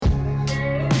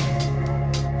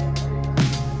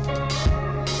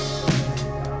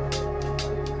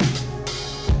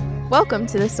Welcome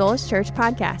to the Soulish Church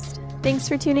podcast. Thanks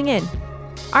for tuning in.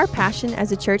 Our passion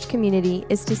as a church community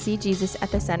is to see Jesus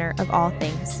at the center of all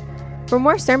things. For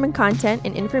more sermon content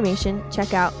and information,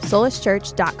 check out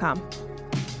soulishchurch.com.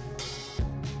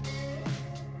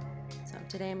 So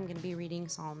today I'm going to be reading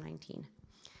Psalm 19.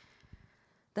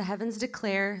 The heavens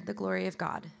declare the glory of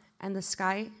God, and the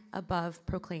sky above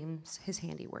proclaims his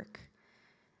handiwork.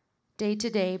 Day to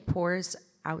day pours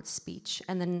out speech,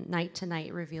 and the night to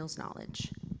night reveals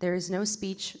knowledge. There is no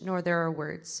speech, nor there are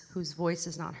words, whose voice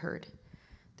is not heard.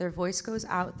 Their voice goes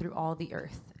out through all the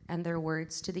earth, and their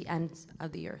words to the ends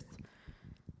of the earth.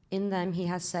 In them he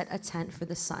has set a tent for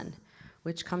the sun,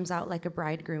 which comes out like a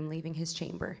bridegroom leaving his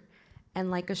chamber,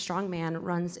 and like a strong man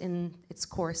runs in its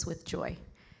course with joy.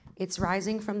 It's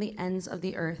rising from the ends of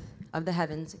the earth, of the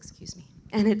heavens,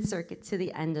 and its circuit to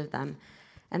the end of them,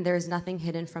 and there is nothing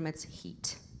hidden from its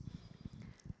heat.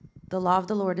 The law of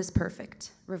the Lord is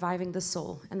perfect, reviving the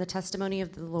soul, and the testimony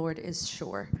of the Lord is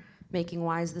sure, making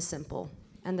wise the simple.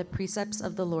 And the precepts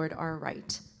of the Lord are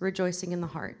right, rejoicing in the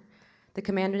heart. The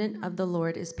commandment of the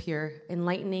Lord is pure,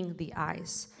 enlightening the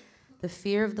eyes. The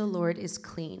fear of the Lord is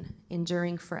clean,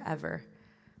 enduring forever.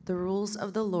 The rules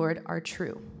of the Lord are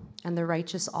true, and the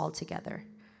righteous altogether.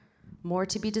 More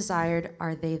to be desired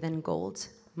are they than gold,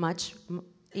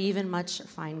 even much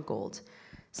fine gold.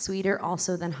 Sweeter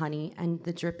also than honey and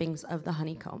the drippings of the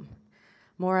honeycomb.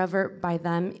 Moreover, by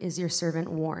them is your servant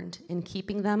warned. In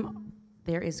keeping them,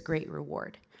 there is great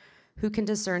reward. Who can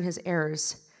discern his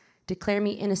errors? Declare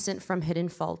me innocent from hidden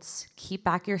faults. Keep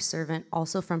back your servant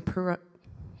also from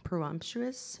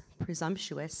presumptuous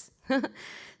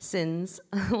sins.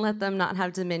 Let them not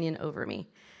have dominion over me.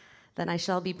 Then I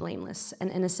shall be blameless and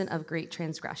innocent of great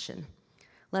transgression.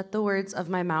 Let the words of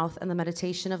my mouth and the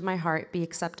meditation of my heart be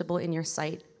acceptable in your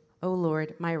sight, O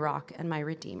Lord, my rock and my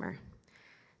redeemer.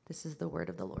 This is the word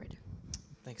of the Lord.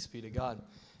 Thanks be to God.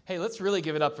 Hey, let's really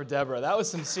give it up for Deborah. That was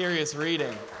some serious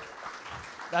reading.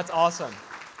 That's awesome.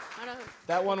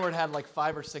 That one word had like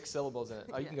 5 or 6 syllables in it.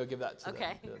 Oh, you can go give that to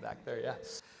the back there, yeah.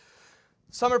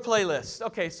 Summer playlist.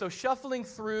 Okay, so shuffling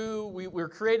through, we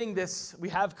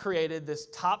have created this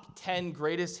top 10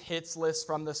 greatest hits list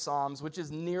from the Psalms, which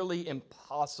is nearly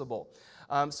impossible.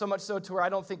 So much so to where I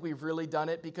don't think we've really done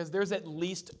it because there's at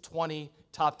least 20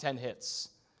 top 10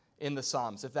 hits in the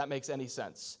Psalms, if that makes any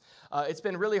sense. It's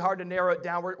been really hard to narrow it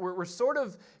down. We're sort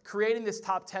of creating this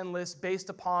top 10 list based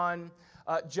upon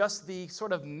just the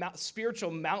sort of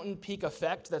spiritual mountain peak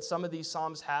effect that some of these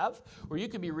Psalms have, where you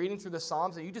could be reading through the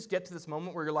Psalms and you just get to this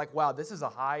moment where you're like, wow, this is a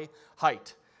high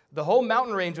height. The whole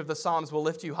mountain range of the Psalms will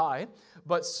lift you high,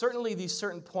 but certainly these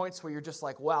certain points where you're just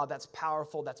like, wow, that's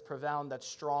powerful, that's profound, that's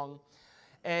strong.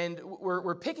 And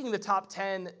we're picking the top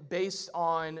 10 based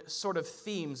on sort of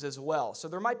themes as well. So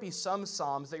there might be some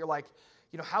Psalms that you're like,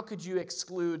 how could you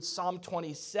exclude Psalm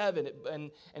 27?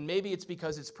 And maybe it's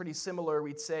because it's pretty similar,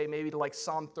 we'd say, maybe to like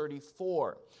Psalm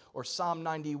 34 or Psalm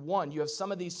 91. You have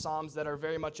some of these Psalms that are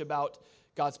very much about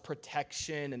God's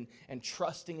protection and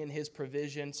trusting in his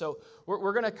provision. So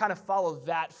we're going to kind of follow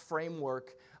that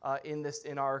framework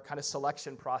in our kind of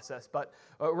selection process. But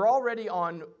we're already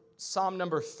on Psalm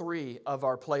number 3 of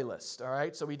our playlist, all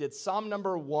right? So we did Psalm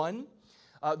number 1.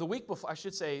 The week before,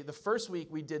 the first week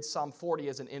we did Psalm 40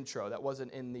 as an intro. That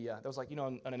wasn't in that was like,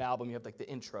 on an album you have like the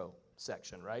intro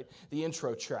section, right? The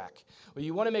intro track. Well,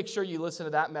 you want to make sure you listen to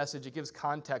that message. It gives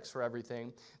context for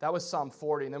everything. That was Psalm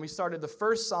 40. And then we started the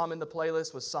first Psalm in the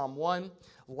playlist was Psalm 1.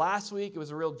 Last week, it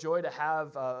was a real joy to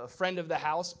have a friend of the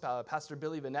house, Pastor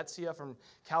Billy Venezia from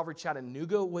Calvary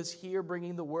Chattanooga was here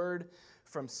bringing the word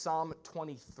from Psalm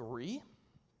 23.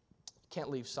 Can't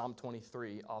leave Psalm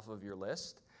 23 off of your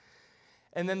list.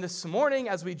 And then this morning,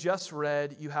 as we just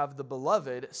read, you have the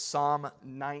beloved Psalm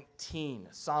 19.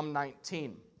 Psalm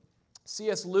 19.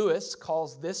 C.S. Lewis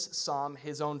calls this psalm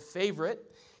his own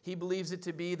favorite. He believes it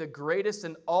to be the greatest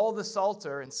in all the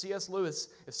Psalter. And C.S. Lewis,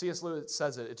 if C.S. Lewis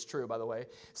says it, it's true, by the way.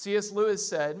 C.S. Lewis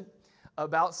said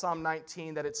about Psalm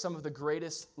 19 that it's some of the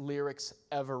greatest lyrics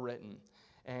ever written.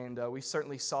 And we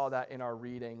certainly saw that in our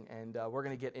reading, and we're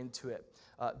going to get into it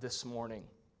this morning.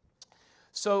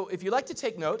 So if you'd like to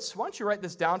take notes, why don't you write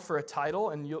this down for a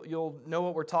title, and you'll know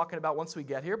what we're talking about once we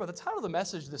get here. But the title of the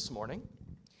message this morning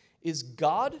is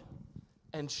God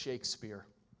and Shakespeare.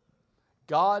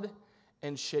 God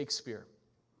and Shakespeare.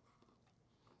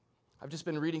 I've just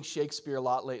been reading Shakespeare a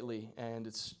lot lately, and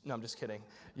I'm just kidding.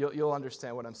 You'll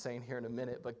understand what I'm saying here in a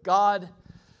minute. But God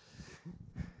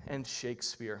and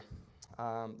Shakespeare.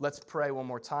 Let's pray one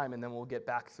more time, and then we'll get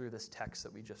back through this text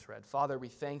that we just read. Father, we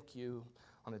thank you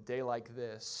on a day like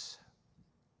this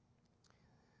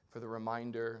for the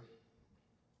reminder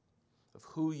of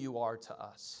who you are to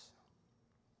us.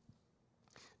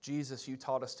 Jesus, you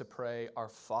taught us to pray, our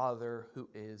Father who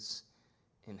is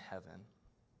in heaven.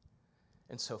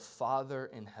 And so, Father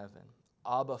in heaven,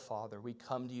 Abba, Father, we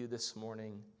come to you this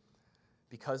morning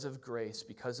because of grace,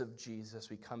 because of Jesus.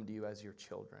 We come to you as your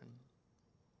children.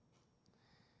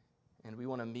 And we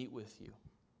want to meet with you.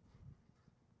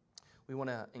 We want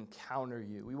to encounter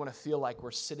you. We want to feel like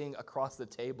we're sitting across the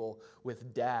table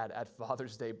with Dad at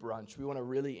Father's Day brunch. We want to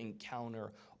really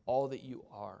encounter all that you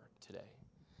are today.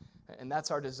 And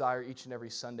that's our desire each and every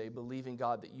Sunday, believing,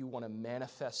 God, that you want to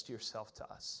manifest yourself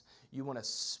to us. You want to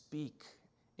speak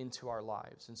into our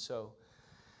lives. And so,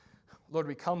 Lord,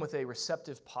 we come with a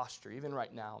receptive posture, even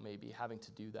right now, maybe having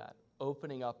to do that,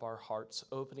 opening up our hearts,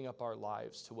 opening up our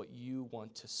lives to what you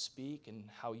want to speak and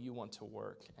how you want to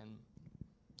work. And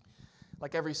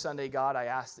like every Sunday, God, I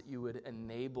ask that you would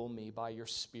enable me by your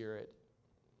Spirit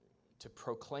to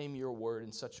proclaim your word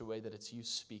in such a way that it's you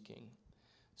speaking.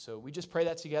 So we just pray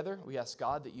that together. We ask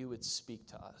God that you would speak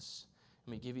to us.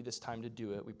 And we give you this time to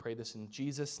do it. We pray this in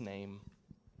Jesus' name.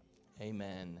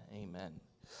 Amen. Amen.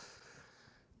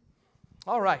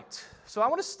 All right. So I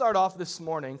want to start off this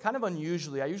morning, kind of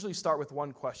unusually. I usually start with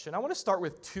one question. I want to start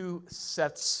with two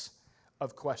sets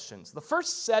of questions. The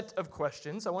first set of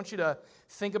questions, I want you to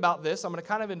think about this. I'm going to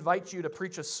kind of invite you to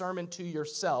preach a sermon to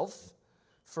yourself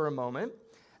for a moment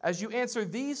as you answer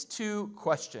these two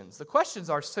questions. The questions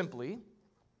are simply,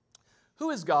 who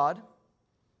is God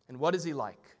and what is he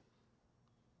like?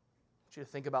 I want you to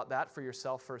think about that for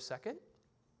yourself for a second.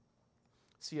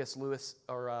 C.S. Lewis,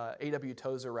 or A.W.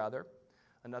 Tozer rather,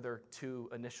 another two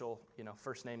initial,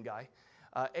 first name guy.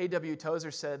 A.W. Tozer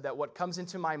said that what comes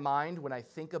into my mind when I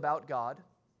think about God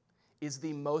is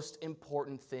the most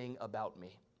important thing about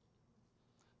me.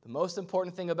 The most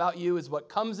important thing about you is what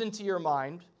comes into your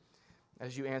mind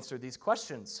as you answer these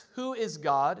questions. Who is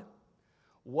God?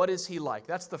 What is he like?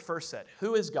 That's the first set.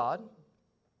 Who is God?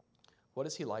 What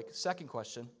is he like? Second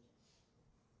question,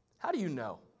 how do you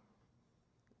know?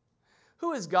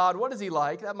 Who is God? What is he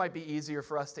like? That might be easier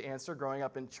for us to answer growing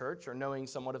up in church or knowing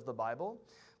somewhat of the Bible.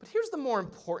 But here's the more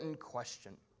important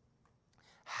question.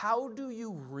 How do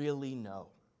you really know?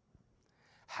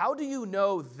 How do you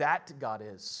know that God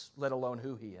is, let alone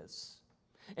who he is?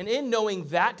 And in knowing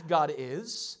that God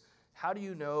is, how do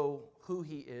you know who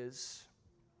he is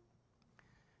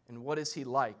and what is he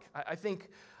like? I think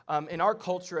in our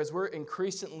culture, as we're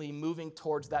increasingly moving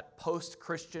towards that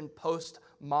post-Christian,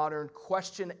 post-modern,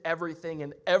 question everything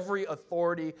and every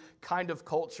authority kind of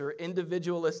culture,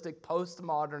 individualistic,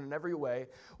 post-modern in every way,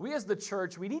 we as the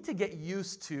church, we need to get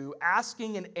used to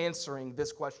asking and answering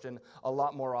this question a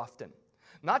lot more often.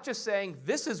 Not just saying,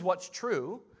 this is what's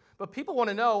true, but people want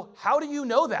to know, how do you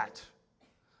know that?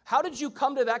 How did you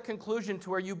come to that conclusion to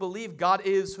where you believe God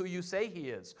is who you say he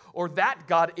is? Or that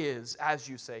God is as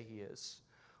you say he is?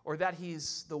 Or that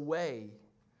he's the way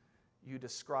you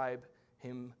describe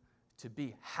him to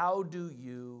be? How do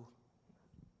you,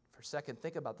 for a second,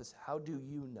 think about this. How do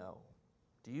you know?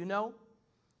 Do you know?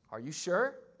 Are you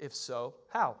sure? If so,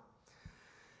 how?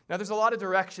 Now, there's a lot of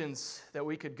directions that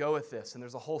we could go with this, and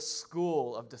there's a whole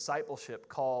school of discipleship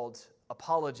called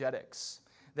apologetics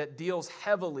that deals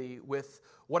heavily with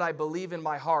what I believe in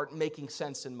my heart making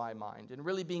sense in my mind and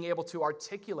really being able to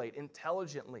articulate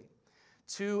intelligently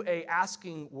to a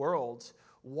asking world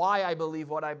why I believe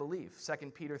what I believe.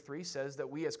 2 Peter 3 says that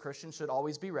we as Christians should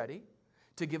always be ready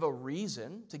to give a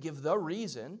reason, to give the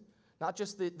reason, not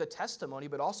just the testimony,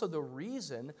 but also the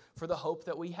reason for the hope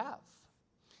that we have.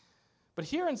 But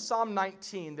here in Psalm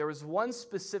 19, there is one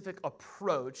specific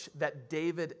approach that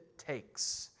David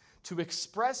takes to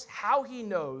express how he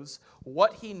knows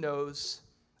what he knows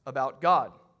about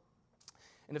God.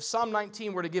 And if Psalm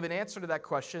 19 were to give an answer to that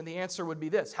question, the answer would be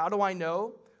this. How do I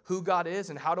know who God is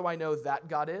and how do I know that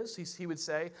God is? He would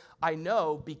say, I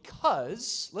know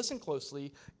because, listen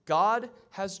closely, God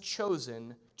has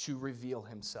chosen to reveal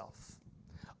himself.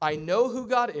 I know who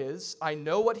God is, I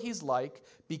know what he's like,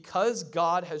 because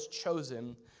God has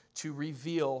chosen to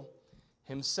reveal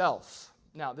himself.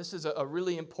 Now, this is a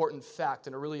really important fact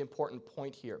and a really important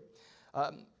point here.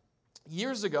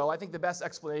 Years ago, I think the best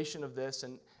explanation of this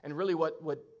and really what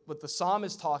the psalm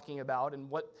is talking about and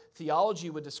what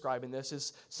theology would describe in this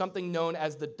is something known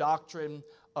as the doctrine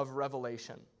of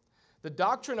revelation. The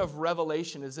doctrine of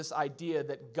revelation is this idea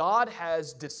that God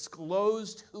has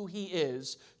disclosed who he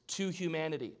is to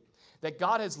humanity. That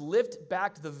God has lifted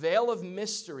back the veil of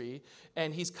mystery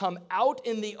and he's come out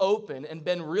in the open and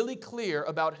been really clear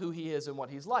about who he is and what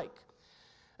he's like.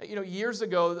 Years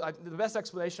ago, the best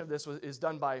explanation of this is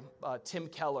done by Tim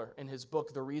Keller in his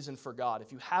book, The Reason for God.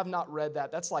 If you have not read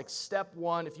that, that's like step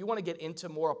one. If you want to get into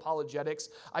more apologetics,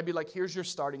 I'd be like, here's your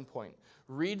starting point.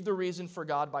 Read The Reason for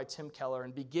God by Tim Keller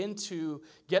and begin to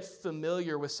get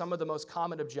familiar with some of the most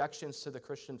common objections to the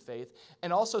Christian faith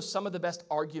and also some of the best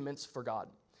arguments for God.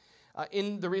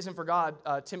 In The Reason for God,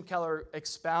 Tim Keller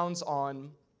expounds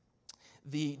on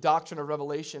the doctrine of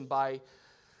revelation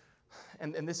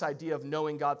and this idea of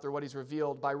knowing God through what he's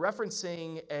revealed by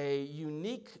referencing a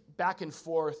unique back and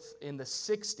forth in the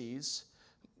 60s,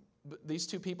 these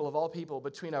two people of all people,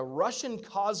 between a Russian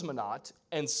cosmonaut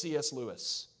and C.S.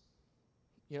 Lewis.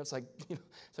 It's like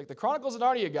the Chronicles of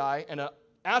Narnia guy and an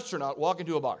astronaut walk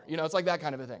into a bar. It's like that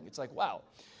kind of a thing. It's like, wow.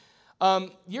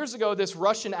 Years ago, this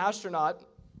Russian astronaut,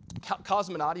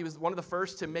 cosmonaut, he was one of the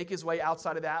first to make his way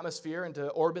outside of the atmosphere and to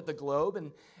orbit the globe,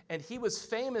 and he was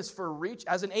famous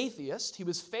as an atheist, he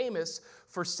was famous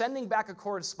for sending back a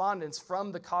correspondence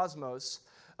from the cosmos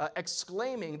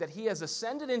exclaiming that he has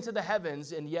ascended into the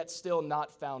heavens and yet still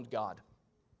not found God.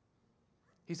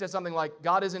 He said something like,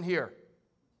 God isn't here.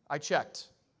 I checked.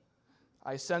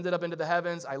 I ascended up into the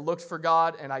heavens, I looked for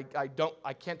God, and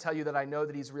I can't tell you that I know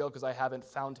that he's real because I haven't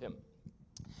found him.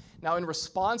 Now, in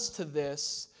response to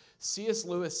this, C.S.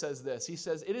 Lewis says this. He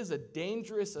says, it is a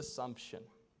dangerous assumption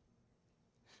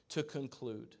to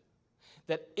conclude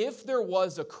that if there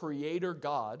was a creator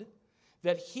God,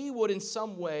 that he would in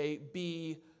some way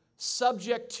be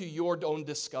subject to your own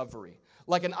discovery,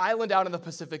 like an island out in the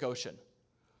Pacific Ocean.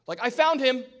 Like, I found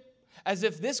him, as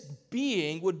if this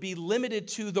being would be limited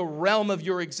to the realm of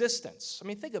your existence. I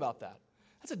mean, think about that.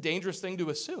 That's a dangerous thing to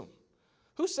assume.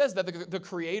 Who says that the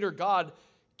creator God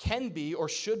can be or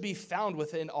should be found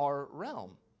within our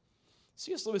realm?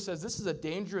 C.S. Lewis says this is a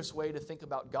dangerous way to think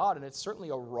about God, and it's certainly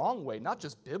a wrong way, not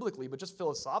just biblically, but just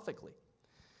philosophically.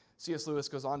 C.S. Lewis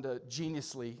goes on to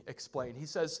geniusly explain. He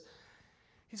says,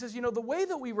 the way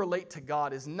that we relate to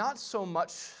God is not so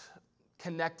much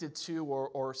connected to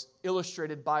or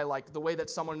illustrated by like the way that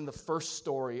someone in the first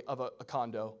story of a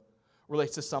condo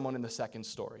relates to someone in the second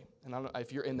story. And I don't know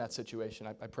if you're in that situation,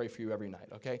 I pray for you every night,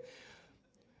 okay?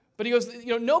 But he goes,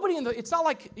 nobody it's not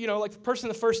like, like the person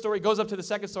in the first story goes up to the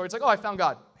second story. It's like, oh, I found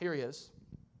God. Here he is.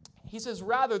 He says,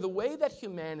 rather, the way that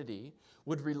humanity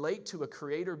would relate to a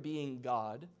creator being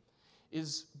God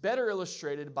is better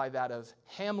illustrated by that of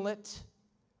Hamlet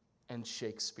and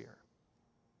Shakespeare.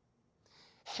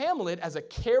 Hamlet, as a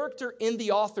character in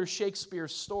the author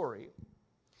Shakespeare's story,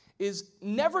 is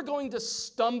never going to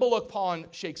stumble upon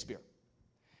Shakespeare.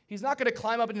 He's not going to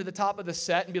climb up into the top of the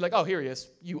set and be like, oh, here he is,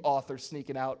 you author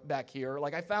sneaking out back here.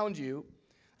 Like, I found you.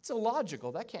 It's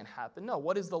illogical. That can't happen. No,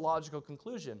 what is the logical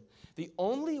conclusion? The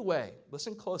only way,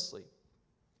 listen closely,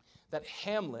 that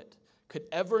Hamlet could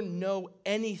ever know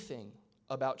anything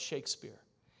about Shakespeare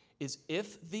is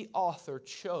if the author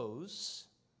chose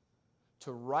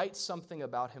to write something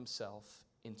about himself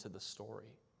into the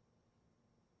story.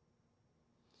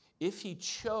 If he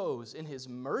chose in his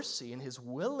mercy and his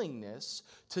willingness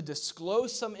to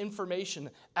disclose some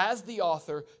information as the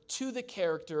author to the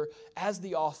character as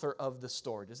the author of the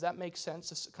story. Does that make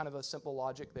sense? It's kind of a simple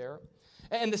logic there.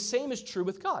 And the same is true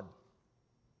with God.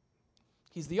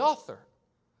 He's the author.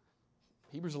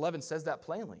 Hebrews 11 says that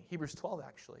plainly. Hebrews 12,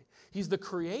 actually. He's the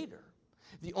creator.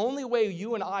 The only way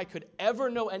you and I could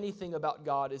ever know anything about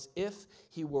God is if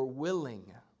he were willing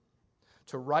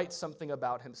to write something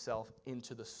about himself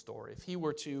into the story, if he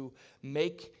were to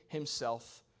make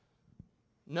himself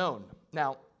known.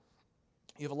 Now,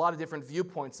 you have a lot of different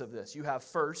viewpoints of this. You have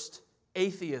first,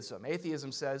 atheism.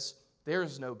 Atheism says, there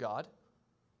is no God,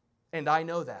 and I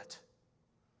know that.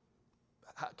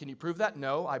 Can you prove that?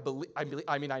 No. I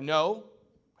know.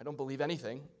 I don't believe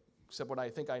anything except what I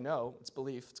think I know. It's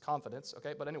belief. It's confidence.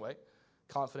 Okay, but anyway,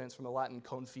 confidence from the Latin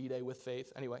confide, with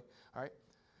faith. Anyway, all right.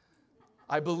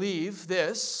 I believe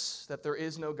this, that there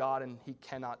is no God and he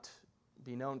cannot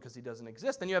be known because he doesn't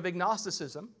exist. Then you have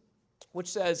agnosticism, which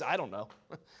says, I don't know.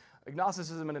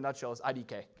 Agnosticism in a nutshell is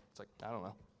IDK. It's like, I don't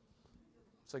know.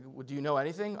 It's like, well, do you know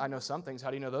anything? I know some things. How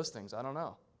do you know those things? I don't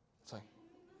know. It's like,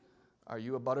 are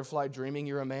you a butterfly dreaming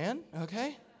you're a man?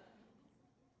 Okay.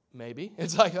 Maybe.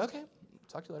 It's like, okay,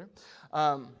 talk to you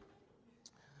later.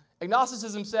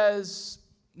 Agnosticism says,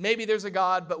 maybe there's a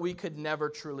God, but we could never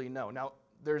truly know. Now,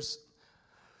 there's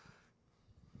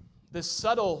this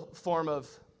subtle form of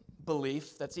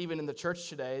belief that's even in the church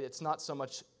today. It's not so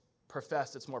much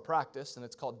professed, it's more practiced, and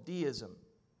it's called deism.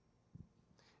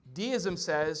 Deism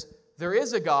says, there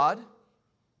is a God,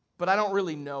 but I don't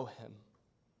really know him.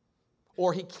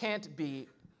 Or he can't be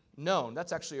known.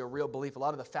 That's actually a real belief. A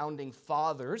lot of the founding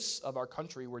fathers of our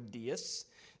country were deists.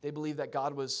 They believed that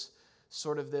God was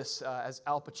sort of this, as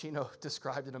Al Pacino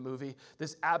described in a movie,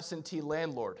 this absentee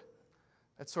landlord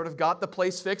that sort of got the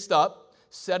place fixed up,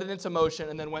 set it into motion,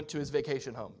 and then went to his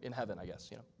vacation home in heaven, I guess.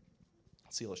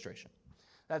 That's the illustration.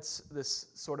 That's this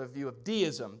sort of view of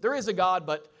deism. There is a God,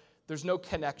 but there's no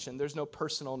connection. There's no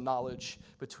personal knowledge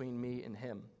between me and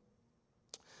him.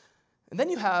 And then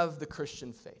you have the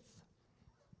Christian faith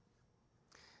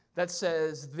that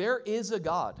says there is a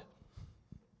God,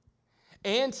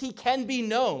 and he can be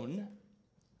known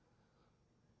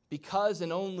because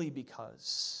and only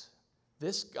because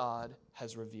this God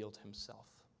has revealed himself.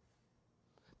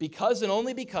 Because and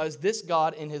only because this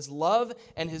God, in his love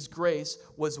and his grace,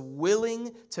 was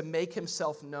willing to make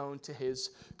himself known to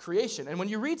his creation. And when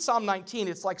you read Psalm 19,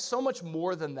 it's like so much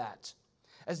more than that.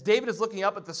 As David is looking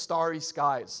up at the starry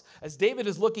skies, as David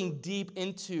is looking deep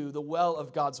into the well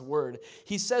of God's word,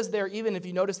 he says there, even if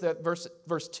you notice that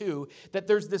verse 2, that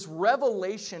there's this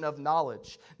revelation of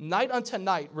knowledge, night unto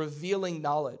night revealing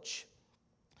knowledge.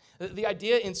 The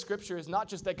idea in Scripture is not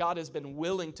just that God has been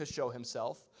willing to show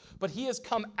himself, but he has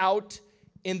come out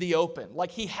in the open, like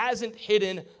he hasn't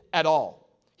hidden at all.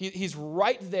 He's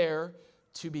right there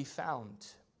to be found.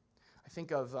 I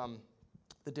think of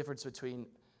the difference between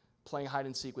playing hide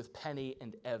and seek with Penny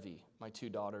and Evie, my two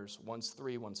daughters. One's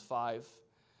 3, one's 5.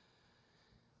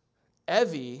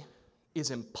 Evie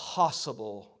is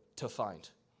impossible to find,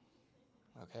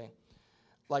 okay?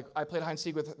 Like, I played hide and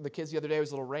seek with the kids the other day. It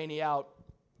was a little rainy out,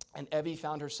 and Evie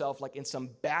found herself like in some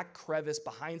back crevice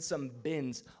behind some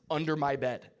bins under my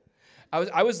bed.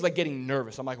 I was like getting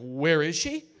nervous. I'm like, where is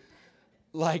she?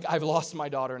 Like, I've lost my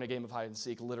daughter in a game of hide and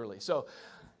seek, literally. So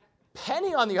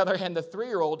Penny, on the other hand, the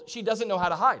 3-year-old, she doesn't know how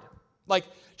to hide. Like,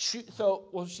 she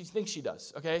thinks she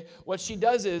does, okay? What she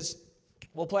does is,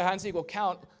 we'll play hide and seek, we'll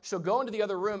count. She'll go into the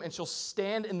other room, and she'll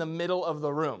stand in the middle of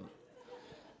the room.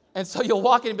 And so you'll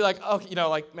walk in and be like, oh,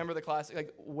 like, remember the classic,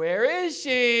 like, where is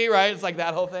she, right? It's like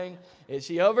that whole thing. Is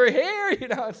she over here?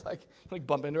 It's like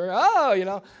bump into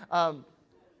her,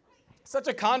 such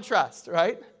a contrast,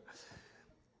 right?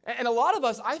 And a lot of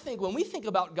us, I think, when we think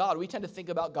about God, we tend to think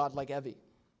about God like Evie.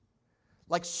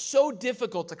 Like, so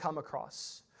difficult to come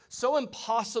across, so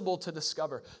impossible to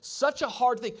discover, such a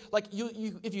hard thing. Like,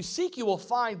 if you seek, you will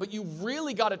find, but you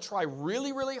really got to try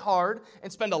really, really hard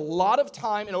and spend a lot of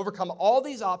time and overcome all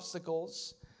these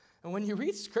obstacles. And when you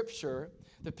read Scripture,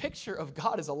 the picture of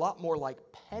God is a lot more like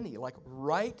Penny, like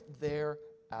right there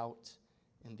out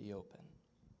in the open,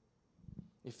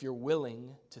 if you're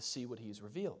willing to see what he's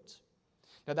revealed.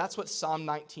 Now, that's what Psalm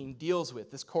 19 deals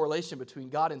with, this correlation between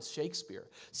God and Shakespeare.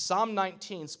 Psalm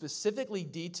 19 specifically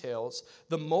details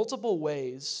the multiple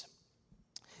ways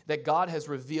that God has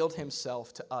revealed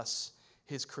himself to us,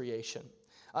 his creation.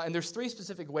 And there's 3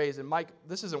 specific ways, and Mike,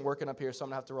 this isn't working up here, so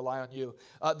I'm going to have to rely on you.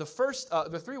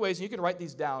 The 3 ways, and you can write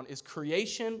these down, is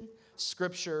creation,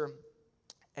 Scripture,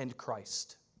 and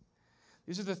Christ.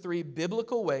 These are the 3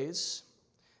 biblical ways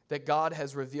that God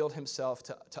has revealed himself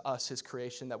to us, his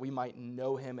creation, that we might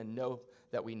know him and know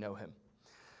that we know him.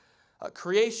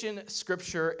 Creation,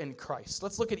 Scripture, and Christ.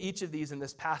 Let's look at each of these in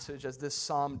this passage as this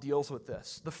psalm deals with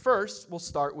this. The first we'll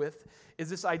start with is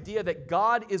this idea that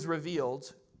God is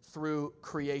revealed through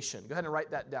creation. Go ahead and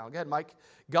write that down. Go ahead, Mike.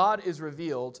 God is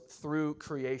revealed through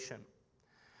creation.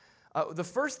 The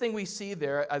first thing we see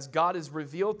there as God is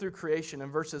revealed through creation in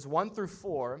verses 1 through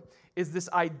 4 is this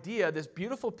idea, this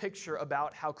beautiful picture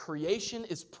about how creation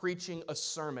is preaching a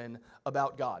sermon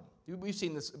about God. We've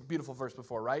seen this beautiful verse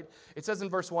before, right? It says in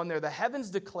verse 1 there, the heavens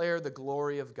declare the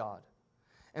glory of God.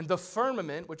 And the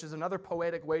firmament, which is another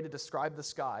poetic way to describe the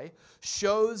sky,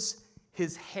 shows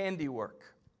his handiwork.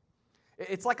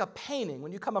 It's like a painting.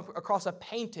 When you come across a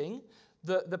painting,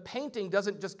 the painting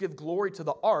doesn't just give glory to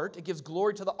the art, it gives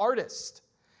glory to the artist.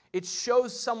 It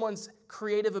shows someone's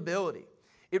creative ability.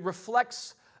 It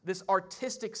reflects this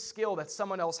artistic skill that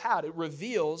someone else had. It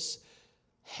reveals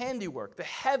handiwork. The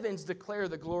heavens declare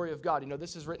the glory of God.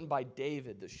 This is written by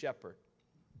David, the shepherd.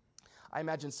 I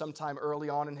imagine sometime early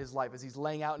on in his life, as he's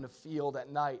laying out in a field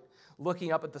at night,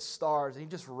 looking up at the stars, and he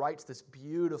just writes this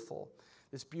beautiful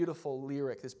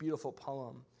lyric, this beautiful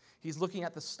poem. He's looking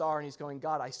at the star and he's going,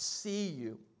 God, I see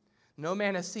you. No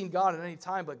man has seen God at any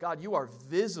time, but God, you are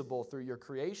visible through your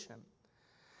creation.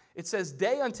 It says,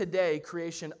 day unto day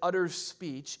creation utters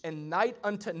speech, and night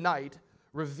unto night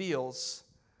reveals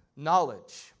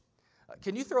knowledge.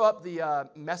 Can you throw up the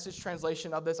Message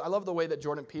translation of this? I love the way that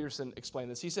Jordan Peterson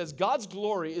explained this. He says, God's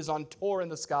glory is on tour in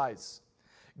the skies.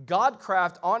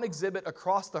 Godcraft on exhibit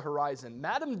across the horizon.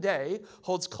 Madam Day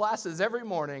holds classes every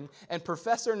morning, and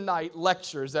Professor Knight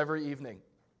lectures every evening.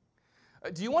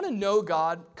 Do you want to know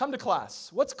God? Come to class.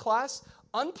 What's class?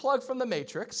 unplug from the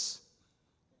matrix,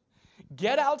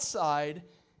 get outside,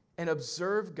 and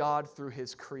observe God through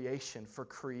his creation, for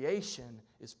creation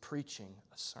is preaching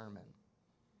a sermon.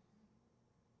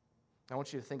 I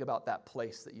want you to think about that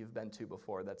place that you've been to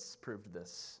before that's proved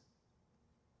this.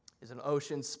 It's an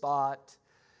ocean spot.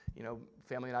 You know,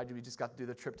 family and I, we just got to do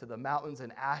the trip to the mountains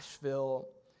in Asheville.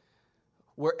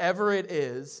 Wherever it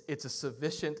is, it's a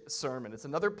sufficient sermon. It's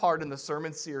another part in the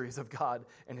sermon series of God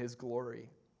and his glory.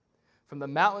 From the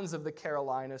mountains of the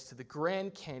Carolinas to the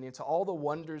Grand Canyon, to all the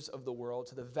wonders of the world,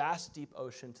 to the vast deep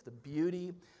ocean, to the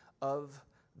beauty of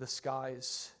the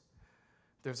skies,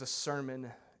 there's a sermon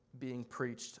being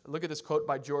preached. Look at this quote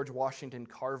by George Washington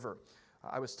Carver.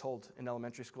 I was told in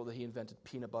elementary school that he invented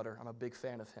peanut butter. I'm a big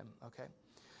fan of him, okay?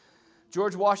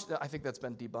 George Washington, I think that's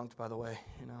been debunked, by the way,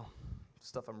 you know,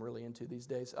 stuff I'm really into these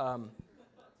days.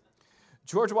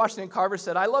 George Washington Carver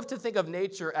said, "I love to think of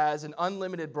nature as an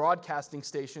unlimited broadcasting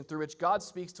station through which God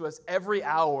speaks to us every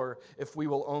hour if we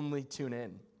will only tune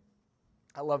in."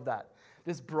 I love that.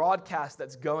 This broadcast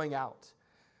that's going out,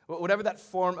 whatever that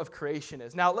form of creation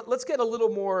is. Now, let's get a little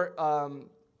more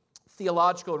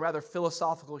theological and rather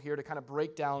philosophical here to kind of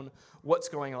break down what's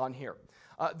going on here.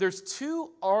 There's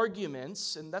two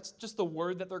arguments, and that's just the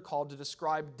word that they're called to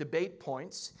describe debate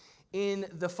points in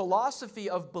the philosophy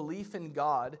of belief in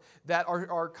God that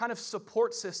are kind of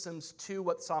support systems to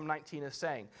what Psalm 19 is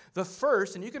saying. The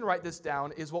first, and you can write this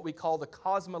down, is what we call the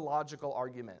cosmological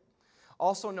argument,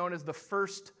 also known as the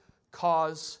first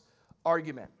cause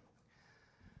argument.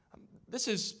 This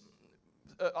is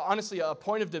honestly a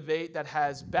point of debate that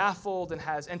has baffled and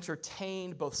has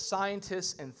entertained both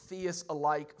scientists and theists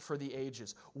alike for the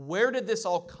ages. Where did this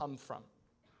all come from?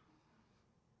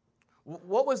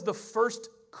 What was the first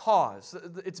cause?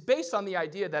 It's based on the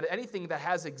idea that anything that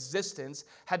has existence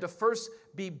had to first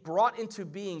be brought into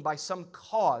being by some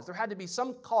cause. There had to be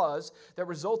some cause that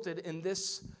resulted in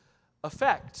this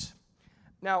effect.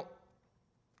 Now,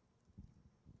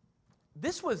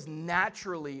 this was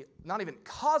naturally not even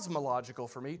cosmological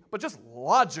for me, but just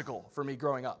logical for me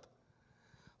growing up.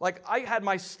 Like, I had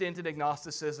my stint in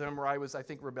agnosticism where I was, I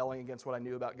think, rebelling against what I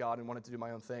knew about God and wanted to do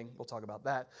my own thing. We'll talk about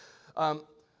that.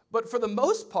 But for the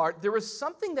most part, there was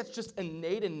something that's just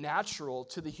innate and natural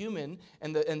to the human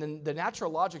and the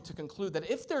natural logic to conclude that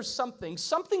if there's something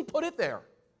put it there.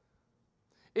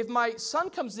 If my son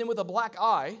comes in with a black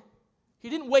eye, he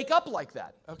didn't wake up like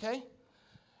that, okay?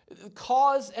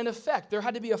 Cause and effect. There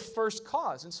had to be a first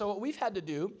cause. And so what we've had to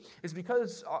do is,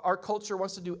 because our culture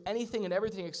wants to do anything and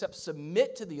everything except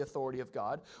submit to the authority of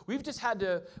God, we've just had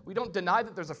to, we don't deny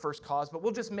that there's a first cause, but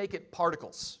we'll just make it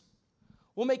particles.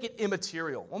 We'll make it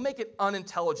immaterial. We'll make it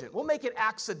unintelligent. We'll make it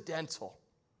accidental.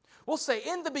 We'll say,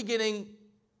 in the beginning,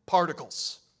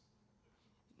 particles.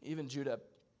 Even Judah,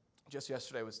 just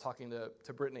yesterday, was talking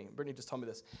to Brittany. Brittany just told me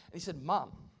this. And he said,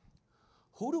 "Mom,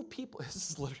 who do people," this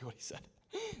is literally what he said.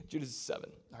 Judah's 7,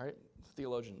 all right?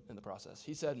 Theologian in the process.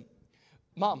 He said,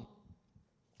 "Mom,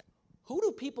 who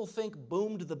do people think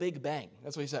boomed the Big Bang?"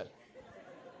 That's what he said.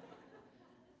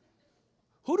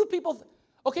 Who do people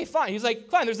okay, fine. He's like,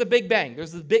 fine, there's the Big Bang.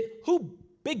 There's the who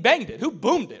Big Banged it? Who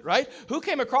boomed it, right? Who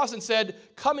came across and said,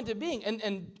 come into being?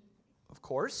 And of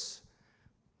course,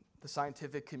 the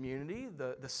scientific community,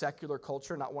 the secular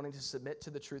culture, not wanting to submit to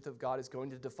the truth of God, is going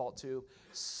to default to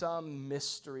some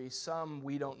mystery, some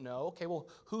we don't know. Okay, well,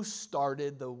 who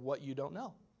started the what you don't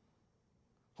know?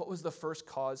 What was the first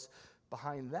cause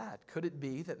behind that? Could it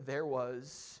be that there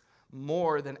was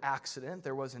more than accident?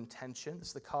 There was intention. This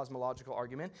is the cosmological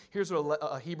argument. Here's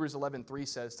what Hebrews 11:3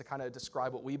 says to kind of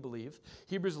describe what we believe.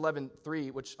 Hebrews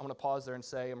 11:3, which I'm going to pause there and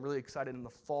say I'm really excited. In the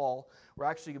fall, we're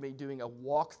actually going to be doing a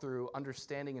walkthrough,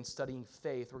 understanding and studying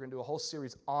faith. We're going to do a whole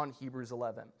series on Hebrews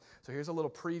 11. So here's a little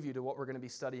preview to what we're going to be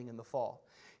studying in the fall.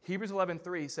 Hebrews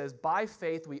 11:3 says, "By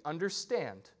faith we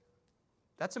understand."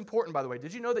 That's important, by the way.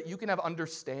 Did you know that you can have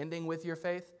understanding with your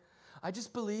faith? I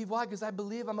just believe. Why? Because I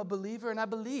believe I'm a believer and I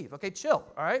believe. Okay, chill,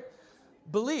 all right?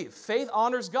 Believe. Faith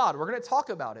honors God. We're going to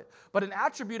talk about it. But an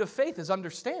attribute of faith is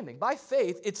understanding. By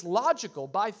faith, it's logical,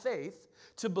 by faith,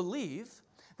 to believe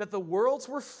that the worlds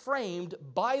were framed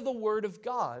by the word of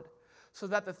God, so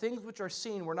that the things which are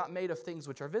seen were not made of things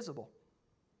which are visible.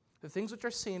 The things which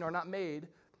are seen were not made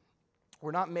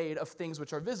of things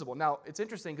which are visible. Now, it's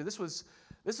interesting because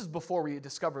this is before we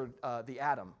discovered the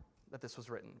atom, that this was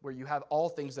written, where you have all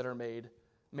things that are made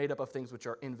up of things which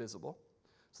are invisible.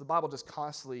 So the Bible just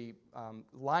constantly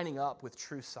lining up with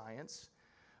true science.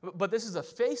 But this is a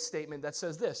faith statement that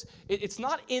says this. It's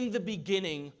not in the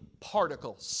beginning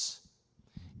particles.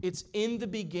 It's in the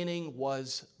beginning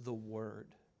was the Word.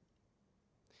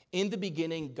 In the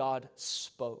beginning God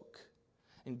spoke.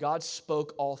 And God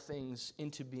spoke all things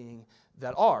into being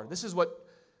that are. This is what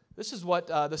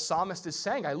the psalmist is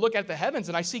saying. I look at the heavens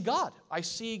and I see God. I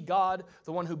see God,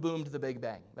 the one who boomed the Big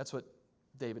Bang. That's what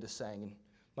David is saying in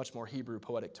much more Hebrew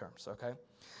poetic terms, okay?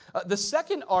 The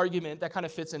second argument that kind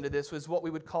of fits into this was what we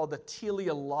would call the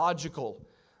teleological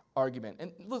argument.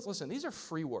 And listen, these are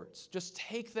free words. Just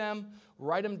take them,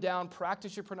 write them down,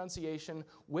 practice your pronunciation,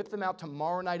 whip them out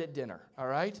tomorrow night at dinner, all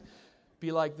right?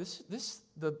 Be like,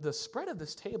 the spread of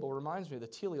this table reminds me of the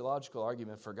teleological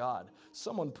argument for God.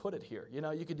 Someone put it here.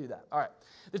 You could do that. All right.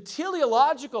 The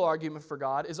teleological argument for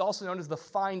God is also known as the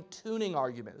fine-tuning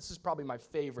argument. This is probably my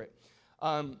favorite.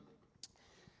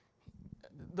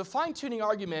 The fine-tuning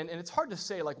argument, and it's hard to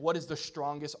say, like, what is the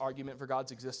strongest argument for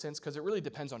God's existence, because it really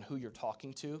depends on who you're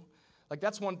talking to. Like,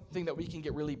 that's one thing that we can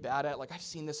get really bad at. Like, I've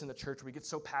seen this in the church. We get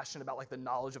so passionate about, like, the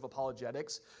knowledge of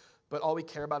apologetics, but all we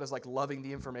care about is, like, loving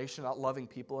the information, not loving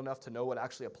people enough to know what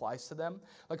actually applies to them.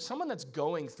 Like, someone that's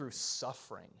going through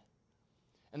suffering,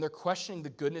 and they're questioning the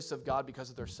goodness of God because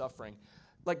of their suffering,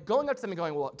 like, going up to them and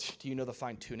going, well, do you know the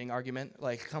fine-tuning argument?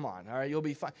 Like, come on, all right, you'll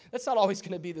be fine. That's not always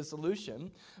going to be the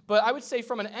solution. But I would say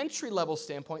from an entry-level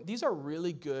standpoint, these are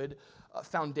really good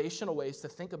foundational ways to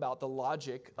think about the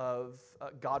logic of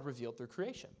God revealed through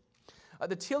creation.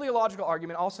 The teleological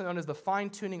argument, also known as the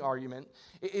fine-tuning argument,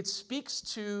 it speaks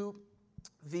to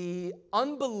the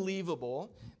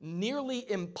unbelievable, nearly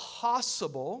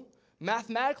impossible,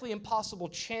 mathematically impossible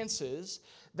chances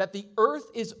that the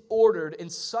earth is ordered in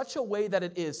such a way that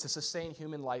it is to sustain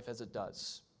human life as it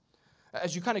does.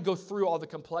 As you kind of go through all the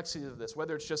complexities of this,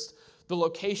 whether it's just the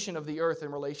location of the earth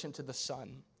in relation to the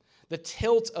sun, the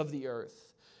tilt of the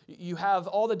earth, you have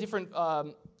all the different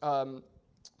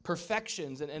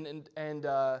perfections and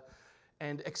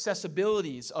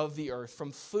accessibilities of the earth,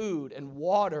 from food and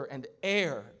water and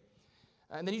air.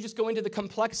 And then you just go into the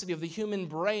complexity of the human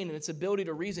brain and its ability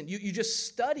to reason. You just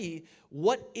study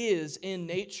what is in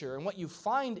nature, and what you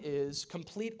find is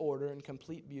complete order and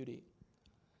complete beauty.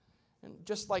 And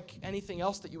just like anything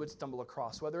else that you would stumble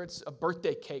across, whether it's a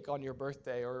birthday cake on your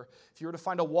birthday, or if you were to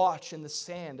find a watch in the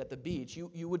sand at the beach,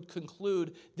 you would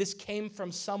conclude this came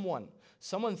from someone.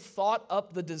 Someone thought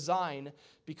up the design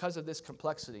because of this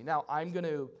complexity. Now, I'm going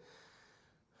to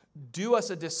do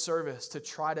us a disservice to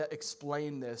try to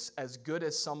explain this as good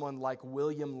as someone like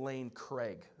William Lane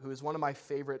Craig, who is one of my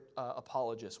favorite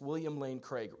apologists. William Lane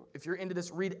Craig. If you're into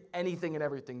this, read anything and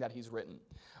everything that he's written.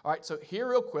 All right, so here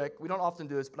real quick, we don't often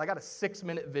do this, but I got a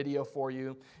 6-minute video for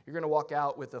you. You're going to walk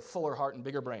out with a fuller heart and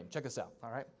bigger brain. Check us out,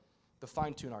 all right? The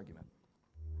fine-tune argument.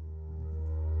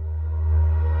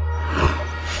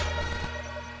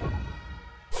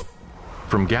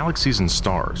 From galaxies and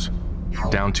stars,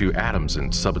 down to atoms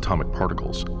and subatomic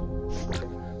particles,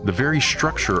 the very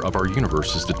structure of our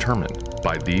universe is determined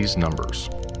by these numbers.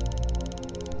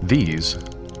 These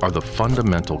are the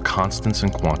fundamental constants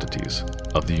and quantities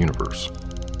of the universe.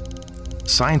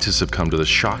 Scientists have come to the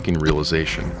shocking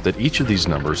realization that each of these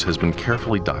numbers has been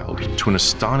carefully dialed to an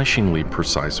astonishingly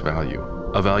precise value,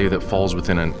 a value that falls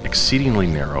within an exceedingly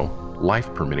narrow,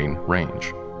 life-permitting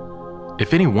range.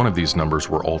 If any one of these numbers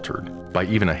were altered by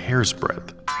even a hair's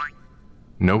breadth,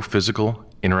 no physical,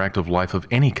 interactive life of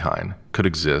any kind could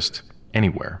exist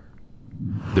anywhere.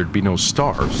 There'd be no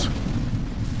stars,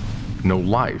 no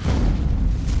life,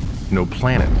 no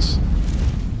planets,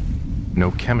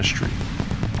 no chemistry.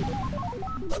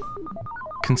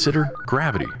 Consider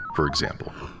gravity, for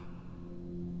example.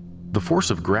 The force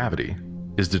of gravity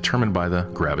is determined by the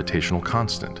gravitational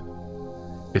constant.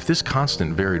 If this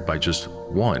constant varied by just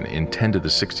 1 in 10 to the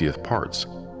 60th parts,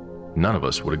 none of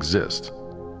us would exist.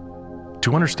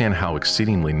 To understand how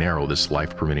exceedingly narrow this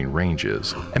life-permitting range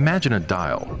is, imagine a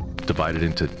dial divided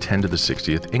into 10 to the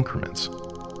 60th increments.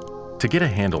 To get a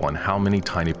handle on how many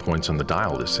tiny points on the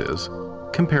dial this is,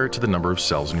 compare it to the number of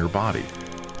cells in your body,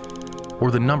 or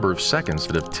the number of seconds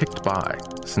that have ticked by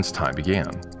since time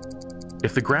began.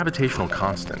 If the gravitational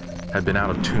constant had been out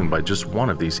of tune by just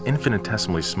one of these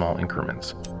infinitesimally small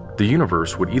increments, the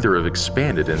universe would either have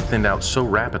expanded and thinned out so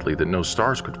rapidly that no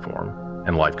stars could form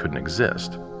and life couldn't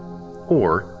exist,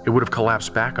 or it would have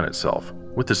collapsed back on itself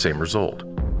with the same result: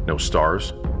 no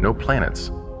stars, no planets,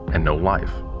 and no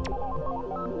life.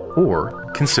 Or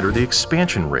consider the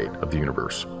expansion rate of the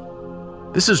universe.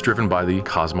 This is driven by the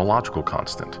cosmological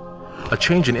constant. A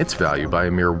change in its value by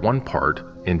a mere 1 part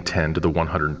in 10 to the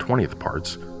 120th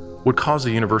parts would cause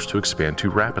the universe to expand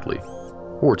too rapidly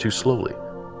or too slowly.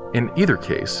 In either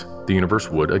case, the universe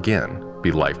would, again,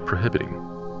 be life-prohibiting.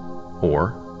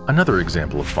 Or, another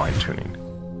example of fine-tuning.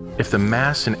 If the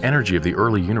mass and energy of the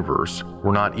early universe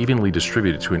were not evenly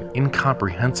distributed to an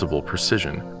incomprehensible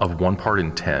precision of 1 part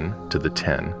in 10 to the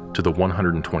 10 to the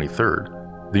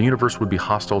 123rd, the universe would be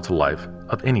hostile to life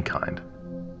of any kind.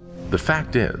 The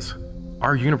fact is,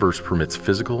 our universe permits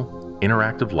physical,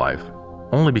 interactive life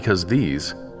only because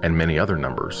these, and many other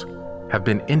numbers, have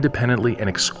been independently and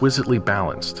exquisitely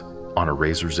balanced on a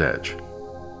razor's edge.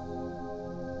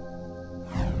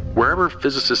 Wherever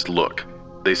physicists look,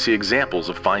 they see examples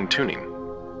of fine-tuning.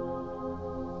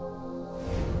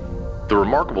 The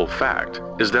remarkable fact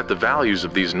is that the values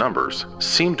of these numbers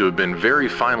seem to have been very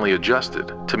finely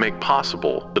adjusted to make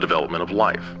possible the development of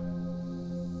life.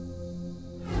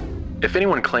 If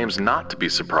anyone claims not to be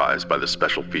surprised by the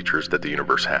special features that the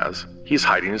universe has, he's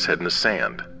hiding his head in the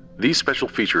sand. These special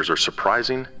features are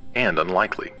surprising and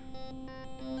unlikely.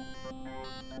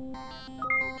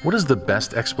 What is the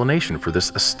best explanation for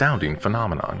this astounding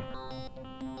phenomenon?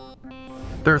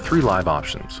 There are 3 live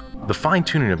options. The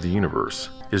fine-tuning of the universe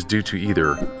is due to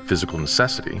either physical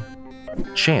necessity,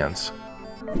 chance,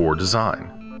 or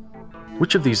design.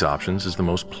 Which of these options is the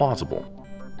most plausible?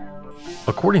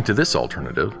 According to this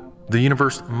alternative, the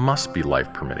universe must be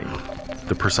life-permitting.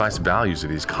 The precise values of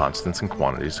these constants and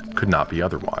quantities could not be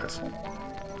otherwise.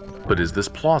 But is this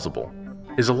plausible?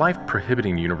 Is a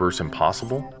life-prohibiting universe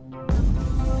impossible?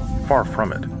 Far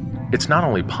from it. It's not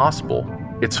only possible,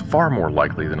 it's far more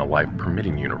likely than a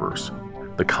life-permitting universe.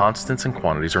 The constants and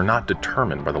quantities are not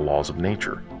determined by the laws of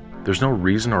nature. There's no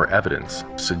reason or evidence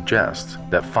suggests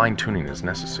that fine-tuning is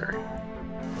necessary.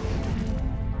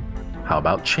 How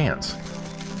about chance?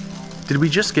 Did we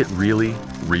just get really,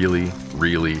 really,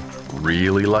 really,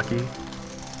 really lucky?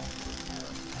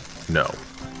 No.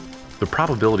 The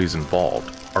probabilities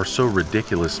involved are so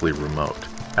ridiculously remote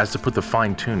as to put the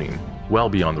fine-tuning well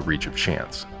beyond the reach of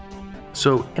chance.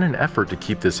 So, in an effort to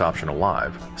keep this option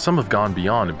alive, some have gone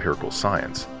beyond empirical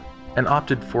science and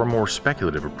opted for a more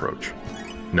speculative approach,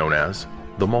 known as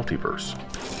the multiverse.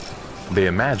 They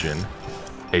imagine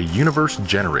a universe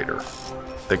generator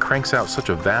that cranks out such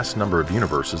a vast number of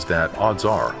universes that, odds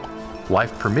are,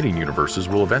 life-permitting universes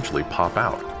will eventually pop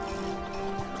out.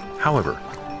 However,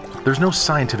 there's no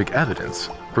scientific evidence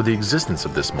for the existence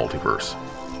of this multiverse.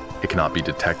 It cannot be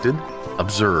detected,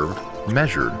 observed,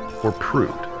 measured, or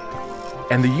proved.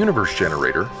 And the universe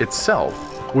generator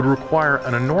itself would require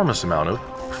an enormous amount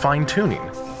of fine-tuning.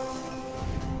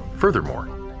 Furthermore,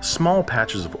 small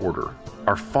patches of order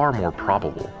are far more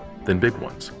probable than big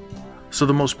ones. So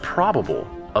the most probable,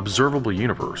 observable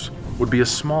universe would be a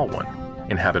small one,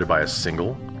 inhabited by a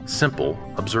single, simple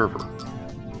observer.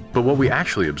 But what we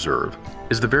actually observe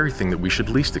is the very thing that we should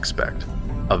least expect: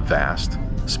 a vast,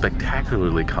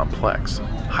 spectacularly complex,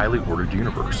 highly ordered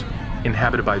universe,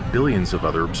 inhabited by billions of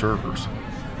other observers.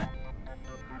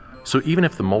 So even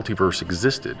if the multiverse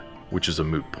existed, which is a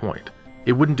moot point,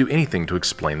 it wouldn't do anything to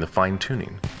explain the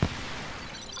fine-tuning.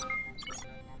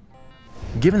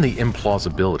 Given the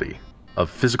implausibility of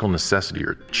physical necessity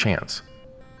or chance,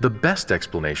 the best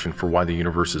explanation for why the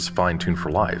universe is fine-tuned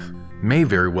for life may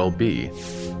very well be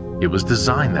it was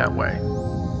designed that way.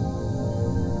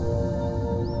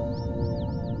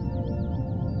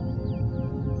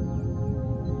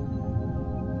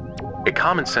 A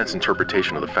common-sense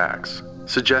interpretation of the facts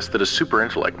suggests that a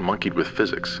superintellect monkeyed with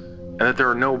physics, and that there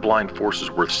are no blind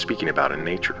forces worth speaking about in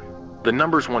nature. The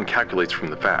numbers one calculates from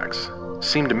the facts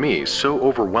seem to me so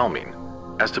overwhelming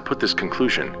as to put this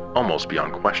conclusion almost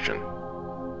beyond question.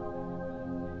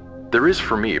 There is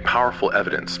for me powerful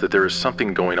evidence that there is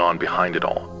something going on behind it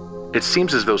all. It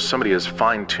seems as though somebody has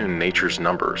fine-tuned nature's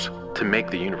numbers to make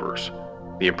the universe.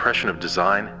 The impression of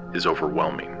design is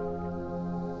overwhelming.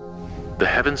 The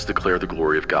heavens declare the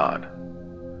glory of God.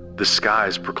 The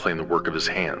skies proclaim the work of his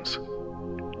hands.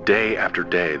 Day after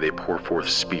day they pour forth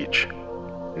speech.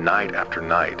 Night after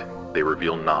night they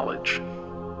reveal knowledge.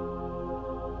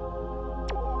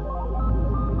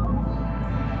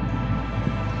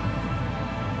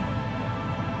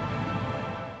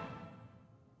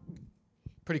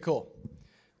 Pretty cool.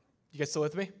 You guys still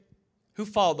with me? Who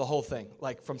followed the whole thing,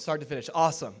 like from start to finish?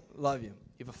 Awesome. Love you.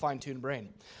 You have a fine-tuned brain.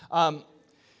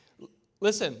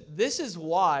 Listen, this is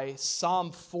why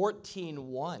Psalm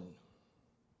 14:1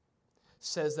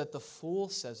 says that the fool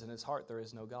says in his heart there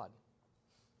is no God.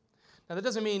 Now, that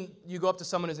doesn't mean you go up to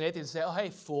someone who's an atheist and say, oh,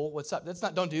 hey, fool, what's up?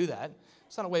 Don't do that.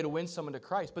 It's not a way to win someone to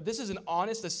Christ. But this is an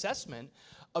honest assessment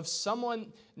of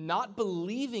someone not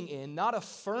believing in, not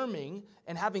affirming,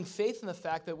 and having faith in the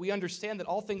fact that we understand that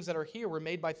all things that are here were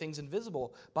made by things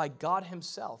invisible, by God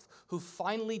himself, who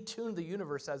finely tuned the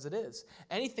universe as it is.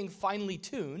 Anything finely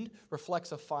tuned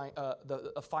reflects a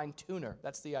fine tuner.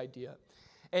 That's the idea.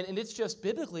 And it's just,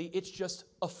 biblically, it's just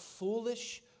a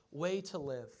foolish way to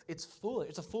live. It's foolish.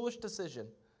 It's a foolish decision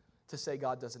to say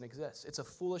God doesn't exist. It's a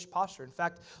foolish posture. In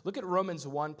fact, look at Romans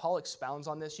 1. Paul expounds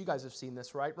on this. You guys have seen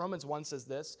this, right? Romans 1 says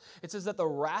this. It says that the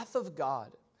wrath of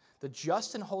God, the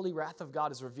just and holy wrath of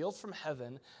God, is revealed from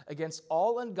heaven against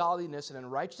all ungodliness and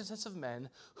unrighteousness of men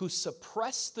who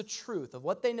suppress the truth of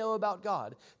what they know about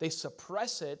God. They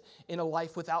suppress it in a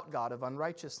life without God of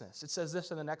unrighteousness. It says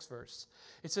this in the next verse.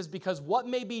 It says, because what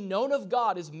may be known of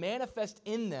God is manifest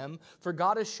in them, for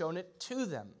God has shown it to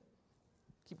them.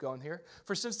 Keep going here.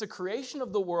 For since the creation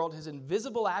of the world, his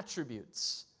invisible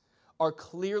attributes are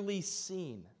clearly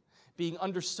seen, being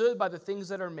understood by the things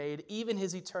that are made, even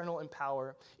his eternal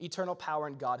power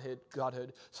and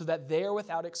Godhood, so that they are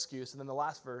without excuse. And then the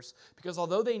last verse, because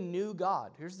although they knew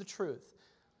God, here's the truth,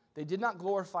 they did not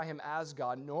glorify him as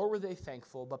God, nor were they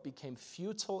thankful, but became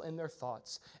futile in their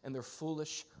thoughts, and their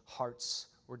foolish hearts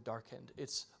were darkened.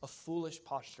 It's a foolish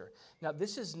posture. Now,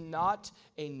 this is not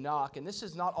a knock, and this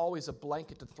is not always a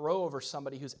blanket to throw over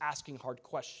somebody who's asking hard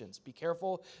questions. Be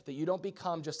careful that you don't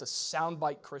become just a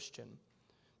soundbite Christian.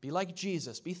 Be like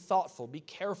Jesus. Be thoughtful. Be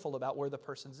careful about where the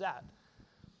person's at.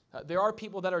 There are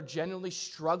people that are genuinely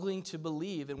struggling to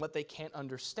believe in what they can't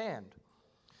understand.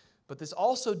 But this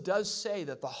also does say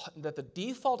that the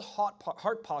default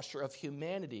heart posture of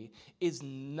humanity is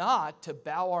not to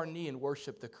bow our knee and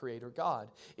worship the Creator God.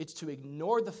 It's to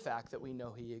ignore the fact that we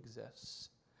know he exists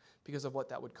because of what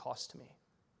that would cost me.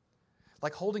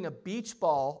 Like holding a beach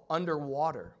ball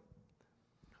underwater.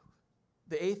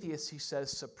 The atheist, he says,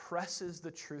 suppresses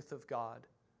the truth of God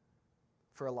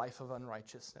for a life of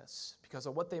unrighteousness. Because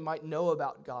of what they might know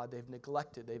about God, they've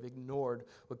neglected, they've ignored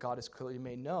what God has clearly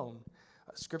made known.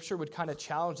 Scripture would kind of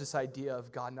challenge this idea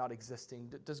of God not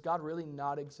existing. Does God really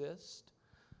not exist?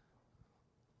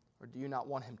 Or do you not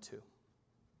want him to?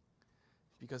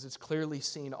 Because it's clearly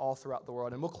seen all throughout the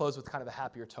world. And we'll close with kind of a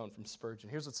happier tone from Spurgeon.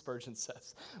 Here's what Spurgeon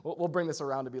says. We'll bring this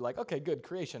around to be like, okay, good,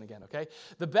 creation again, okay?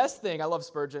 The best thing, I love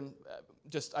Spurgeon,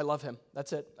 I love him.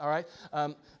 That's it, all right?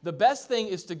 The best thing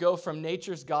is to go from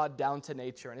nature's God down to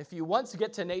nature. And if you want to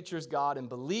get to nature's God and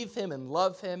believe him and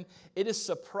love him, it is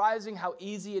surprising how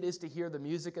easy it is to hear the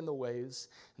music in the waves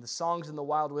and the songs in the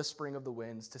wild whispering of the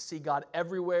winds, to see God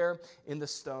everywhere in the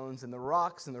stones and the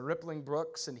rocks and the rippling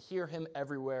brooks, and hear him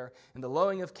everywhere in the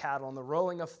lowing of cattle and the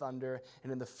rolling of thunder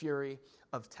and in the fury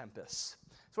of tempests.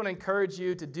 I just want to encourage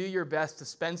you to do your best to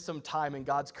spend some time in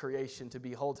God's creation to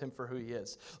behold him for who he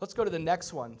is. Let's go to the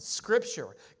next one.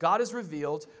 Scripture. God is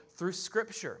revealed through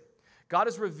Scripture. God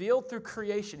is revealed through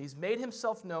creation. He's made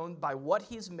himself known by what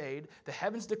he's made. The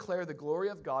heavens declare the glory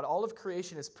of God. All of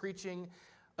creation is preaching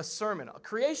a sermon.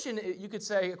 Creation, you could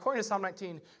say, according to Psalm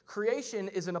 19, creation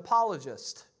is an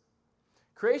apologist.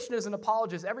 Creation is an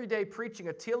apologist every day preaching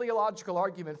a teleological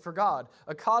argument for God,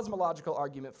 a cosmological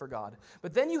argument for God.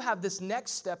 But then you have this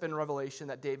next step in Revelation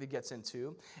that David gets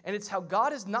into, and it's how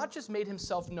God has not just made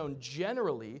himself known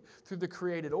generally through the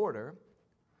created order,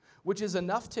 which is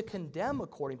enough to condemn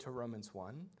according to Romans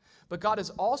 1, but God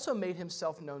has also made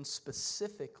himself known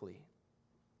specifically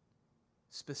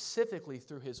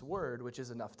through his word, which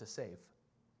is enough to save.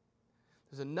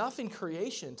 There's enough in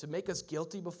creation to make us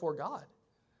guilty before God.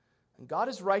 And God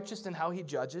is righteous in how he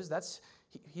judges.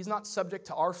 He's not subject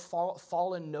to our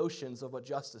fallen notions of what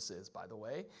justice is, by the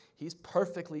way. He's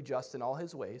perfectly just in all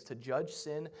his ways to judge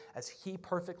sin as he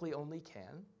perfectly only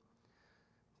can.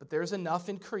 But there's enough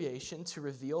in creation to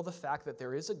reveal the fact that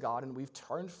there is a God and we've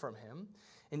turned from him.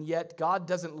 And yet God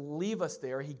doesn't leave us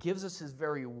there. He gives us his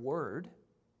very word,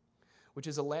 which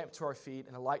is a lamp to our feet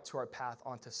and a light to our path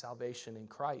onto salvation in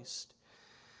Christ.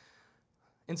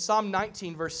 In Psalm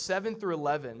 19, verse 7 through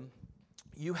 11,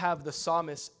 you have the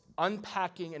psalmist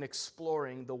unpacking and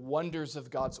exploring the wonders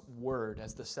of God's word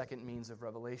as the second means of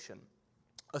revelation,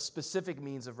 a specific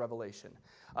means of revelation.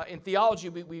 In theology,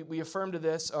 we affirm to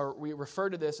this, or we refer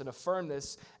to this and affirm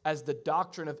this as the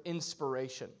doctrine of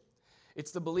inspiration.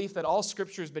 It's the belief that all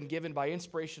Scripture has been given by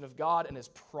inspiration of God and is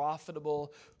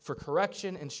profitable for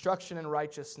correction, instruction, and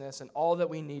righteousness, and all that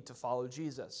we need to follow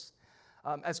Jesus.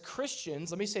 As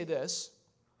Christians, let me say this.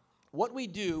 What we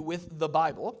do with the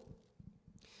Bible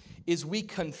is we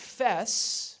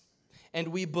confess and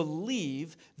we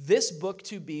believe this book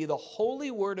to be the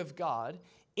holy word of God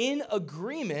in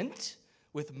agreement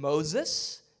with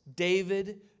Moses,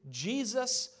 David,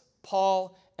 Jesus,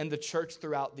 Paul, and the church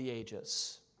throughout the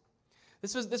ages.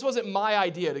 This wasn't my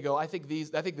idea to go, I think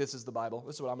this is the Bible.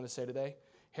 This is what I'm going to say today.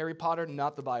 Harry Potter,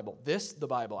 not the Bible. This, the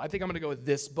Bible. I think I'm going to go with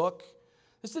this book.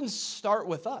 This didn't start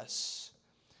with us.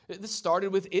 This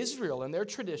started with Israel and their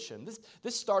tradition.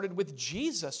 This started with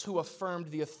Jesus, who affirmed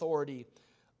the authority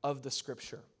of the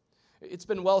Scripture. It's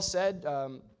been well said.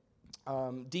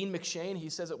 Dean McShane, he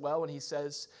says it well when he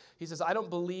says, I don't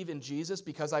believe in Jesus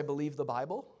because I believe the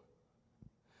Bible.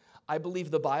 I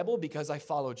believe the Bible because I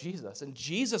follow Jesus. And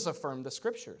Jesus affirmed the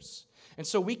Scriptures. And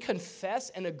so we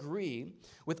confess and agree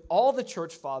with all the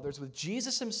church fathers, with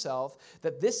Jesus himself,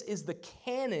 that this is the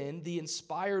canon, the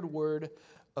inspired word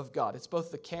of God. It's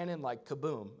both the canon, like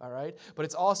kaboom, all right? But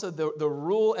it's also the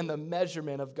rule and the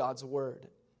measurement of God's word.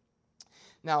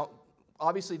 Now,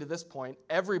 obviously to this point,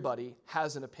 everybody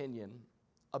has an opinion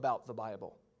about the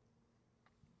Bible.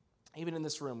 Even in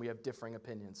this room, we have differing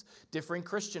opinions, differing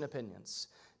Christian opinions,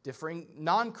 differing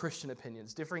non-Christian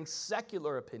opinions, differing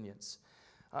secular opinions.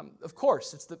 Of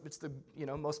course, it's the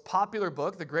most popular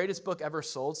book, the greatest book ever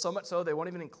sold, so much so they won't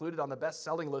even include it on the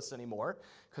best-selling list anymore,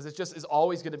 because it just is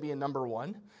always going to be in number one.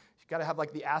 You've got to have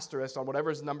like the asterisk on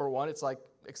whatever is number one. It's like,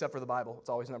 except for the Bible, it's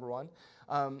always number one.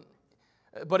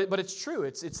 But it's true.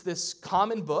 It's this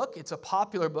common book. It's a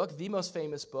popular book, the most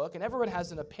famous book, and everyone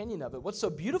has an opinion of it. What's so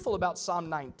beautiful about Psalm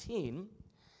 19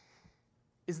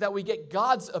 is that we get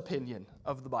God's opinion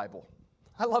of the Bible.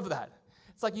 I love that.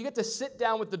 It's like you get to sit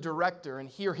down with the director and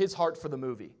hear his heart for the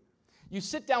movie. You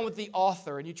sit down with the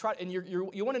author and you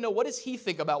want to know, what does he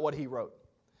think about what he wrote?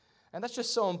 And that's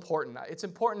just so important. It's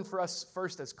important for us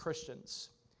first as Christians.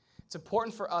 It's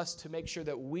important for us to make sure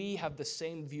that we have the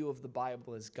same view of the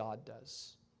Bible as God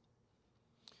does.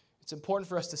 It's important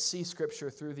for us to see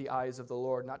Scripture through the eyes of the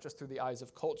Lord, not just through the eyes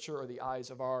of culture or the eyes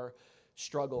of our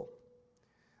struggle.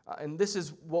 And this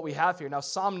is what we have here. Now,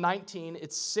 Psalm 19,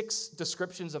 it's 6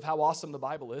 descriptions of how awesome the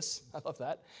Bible is. I love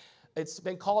that. It's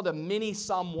been called a mini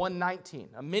Psalm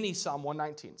 119, a mini Psalm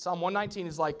 119. Psalm 119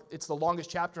 is like, it's the longest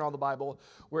chapter in all the Bible,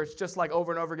 where it's just like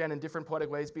over and over again in different poetic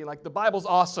ways, being like, the Bible's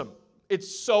awesome. It's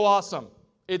so awesome.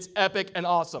 It's epic and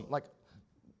awesome. Like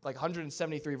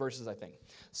 173 verses, I think.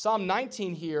 Psalm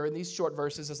 19 here, in these short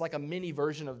verses, is like a mini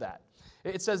version of that.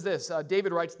 It says this,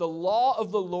 David writes, "The law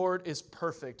of the Lord is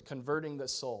perfect, converting the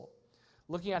soul."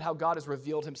 Looking at how God has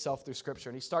revealed himself through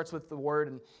Scripture. And he starts with the word,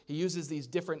 and he uses these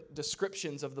different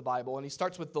descriptions of the Bible, and he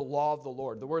starts with the law of the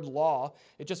Lord. The word law,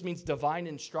 it just means divine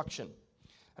instruction.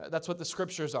 That's what the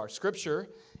Scriptures are. Scripture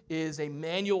is a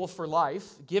manual for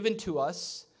life given to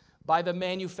us by the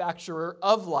manufacturer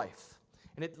of life.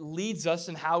 And it leads us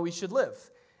in how we should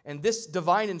live. And this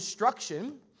divine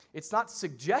instruction, it's not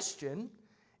suggestion,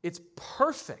 it's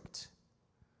perfect.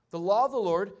 The law of the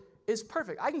Lord is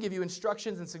perfect. I can give you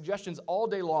instructions and suggestions all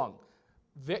day long.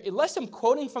 Unless I'm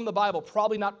quoting from the Bible,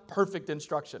 probably not perfect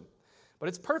instruction. But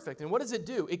it's perfect. And what does it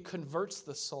do? It converts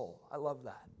the soul. I love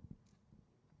that.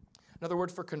 Another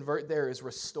word for convert there is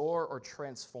restore or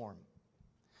transform.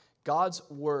 God's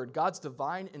word, God's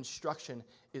divine instruction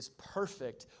is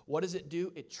perfect. What does it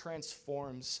do? It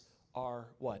transforms our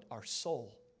what? Our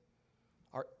soul,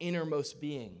 our innermost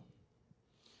being.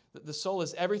 The soul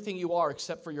is everything you are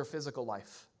except for your physical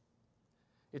life.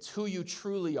 It's who you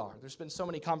truly are. There's been so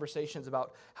many conversations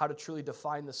about how to truly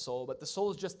define the soul, but the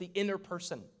soul is just the inner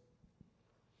person.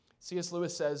 C.S.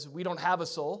 Lewis says, we don't have a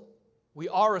soul. We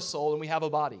are a soul and we have a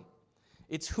body.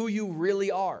 It's who you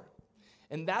really are.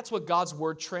 And that's what God's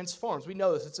word transforms. We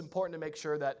know this. It's important to make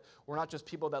sure that we're not just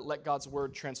people that let God's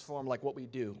word transform like what we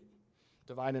do.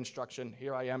 Divine instruction.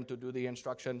 Here I am to do the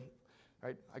instruction.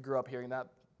 Right? I grew up hearing that.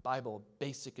 Bible,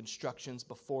 basic instructions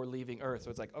before leaving earth.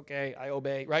 So it's like, okay, I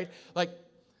obey, right? Like,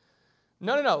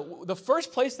 no. The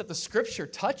first place that the Scripture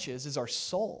touches is our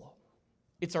soul.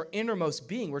 It's our innermost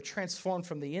being. We're transformed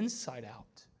from the inside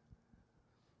out.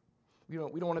 We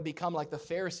don't want to become like the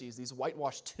Pharisees, these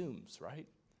whitewashed tombs, right?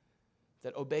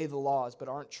 That obey the laws but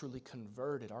aren't truly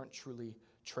converted, aren't truly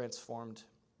transformed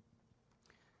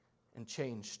and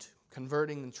changed.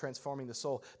 Converting and transforming the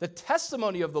soul. The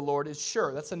testimony of the Lord is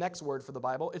sure. That's the next word for the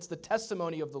Bible. It's the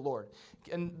testimony of the Lord.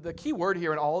 And the key word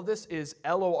here in all of this is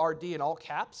L-O-R-D in all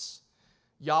caps.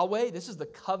 Yahweh, this is the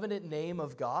covenant name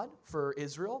of God for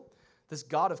Israel. This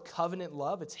God of covenant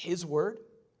love, it's his word.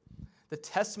 The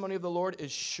testimony of the Lord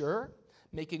is sure,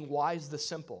 making wise the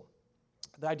simple.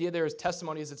 The idea there is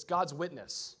testimony is it's God's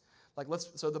witness.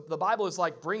 So the Bible is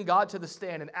like bring God to the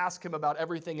stand and ask him about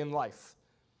everything in life.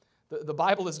 The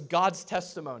Bible is God's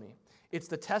testimony. It's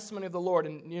the testimony of the Lord.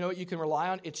 And you know what you can rely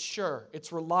on? It's sure.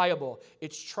 It's reliable.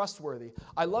 It's trustworthy.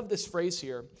 I love this phrase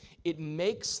here. It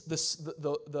makes the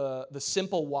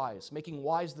simple wise, making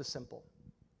wise the simple.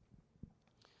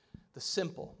 The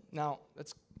simple. Now,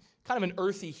 that's kind of an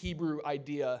earthy Hebrew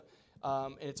idea,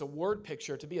 and it's a word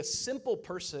picture. To be a simple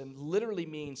person literally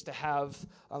means to have,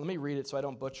 let me read it so I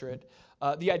don't butcher it.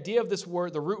 The idea of this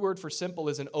word, the root word for simple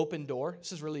is an open door.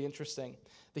 This is really interesting.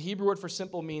 The Hebrew word for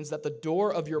simple means that the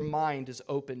door of your mind is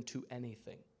open to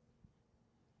anything.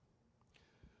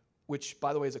 which,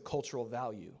 by the way, is a cultural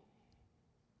value.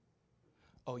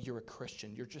 Oh, you're a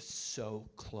Christian. You're just so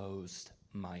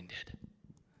closed-minded.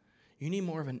 You need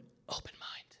more of an open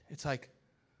mind. It's like,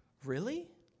 really?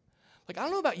 Like, I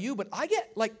don't know about you, but I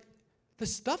get, like, the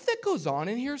stuff that goes on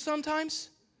in here sometimes.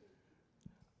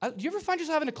 Do you ever find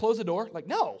yourself having to close the door? Like,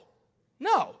 no.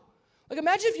 Like,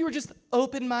 imagine if you were just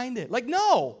open-minded. Like,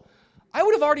 no. I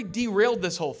would have already derailed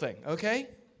this whole thing, okay?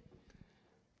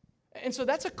 And so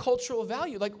that's a cultural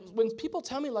value. Like, when people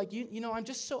tell me, like, you know, I'm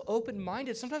just so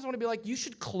open-minded, sometimes I want to be like, you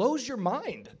should close your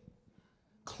mind.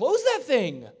 Close that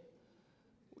thing.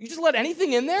 You just let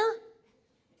anything in there?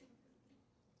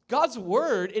 God's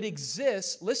word, it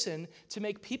exists, listen, to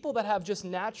make people that have just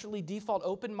naturally default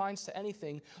open minds to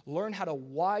anything learn how to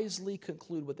wisely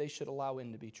conclude what they should allow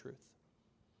in to be truth.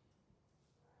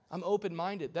 I'm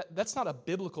open-minded. That's not a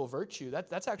biblical virtue.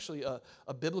 That's actually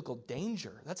a biblical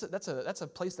danger. That's a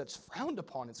place that's frowned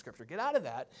upon in Scripture. Get out of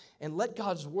that and let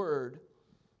God's word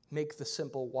make the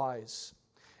simple wise.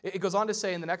 It goes on to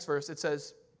say in the next verse, it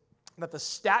says that the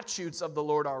statutes of the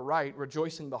Lord are right,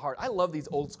 rejoicing the heart. I love these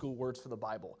old school words for the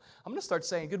Bible. I'm going to start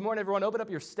saying, good morning, everyone. Open up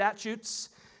your statutes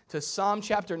to Psalm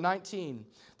chapter 19.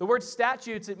 The word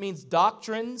statutes, it means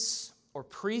doctrines or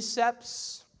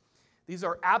precepts. These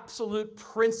are absolute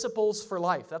principles for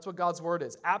life. That's what God's word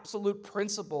is. Absolute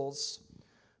principles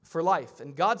for life.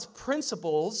 And God's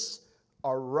principles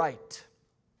are right.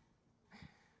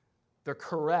 They're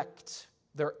correct.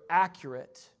 They're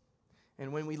accurate.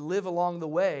 And when we live along the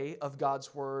way of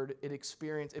God's word,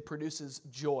 it produces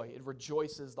joy. It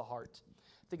rejoices the heart.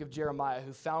 Think of Jeremiah,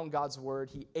 who found God's word.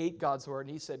 He ate God's word, and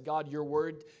he said, God, your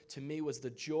word to me was the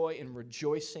joy and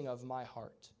rejoicing of my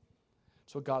heart.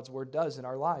 That's what God's word does in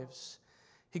our lives.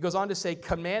 He goes on to say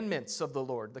commandments of the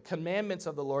Lord. The commandments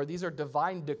of the Lord, these are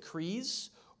divine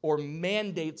decrees or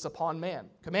mandates upon man.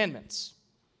 Commandments.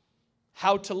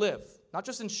 How to live. Not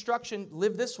just instruction,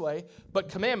 live this way, but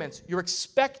commandments. You're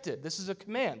expected. This is a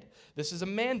command. This is a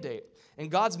mandate. And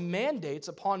God's mandates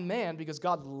upon man, because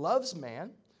God loves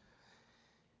man,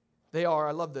 they are,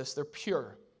 I love this, they're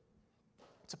pure.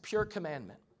 It's a pure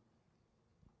commandment.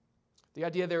 The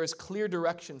idea there is clear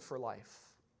direction for life.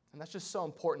 And that's just so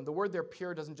important. The word there,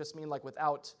 pure, doesn't just mean like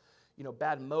without,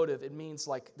 bad motive. It means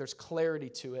like there's clarity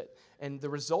to it. And the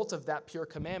result of that pure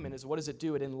commandment is, what does it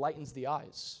do? It enlightens the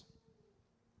eyes.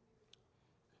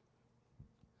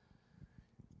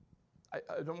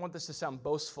 I don't want this to sound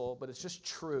boastful, but it's just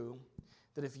true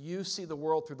that if you see the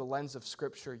world through the lens of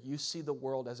Scripture, you see the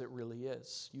world as it really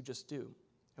is. You just do.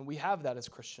 And we have that as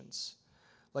Christians.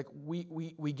 Like,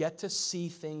 we get to see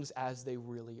things as they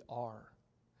really are.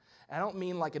 And I don't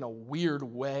mean like in a weird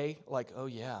way, like, oh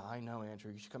yeah, I know,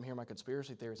 Andrew, you should come hear my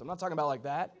conspiracy theories. I'm not talking about like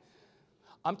that.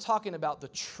 I'm talking about the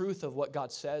truth of what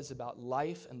God says about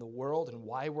life and the world and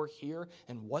why we're here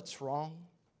and what's wrong.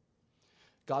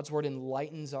 God's word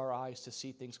enlightens our eyes to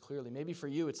see things clearly. Maybe for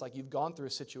you, it's like you've gone through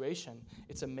a situation.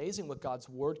 It's amazing what God's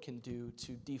word can do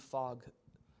to defog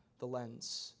the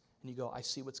lens. And you go, I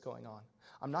see what's going on.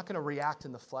 I'm not going to react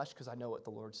in the flesh because I know what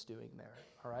the Lord's doing there.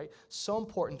 All right? So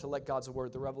important to let God's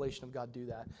word, the revelation of God, do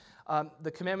that.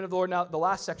 The commandment of the Lord. Now, the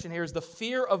last section here is the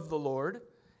fear of the Lord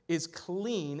is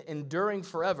clean, enduring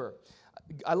forever.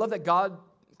 I love that God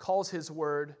calls his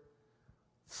word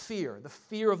fear, the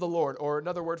fear of the Lord, or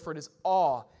another word for it is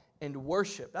awe and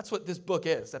worship. That's what this book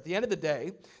is. At the end of the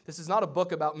day, this is not a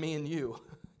book about me and you.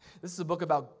 This is a book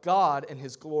about God and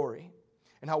his glory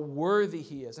and how worthy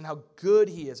he is and how good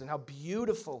he is and how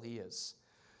beautiful he is.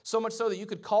 So much so that you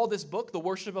could call this book the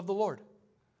worship of the Lord.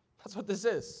 That's what this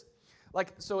is.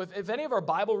 Like, so if any of our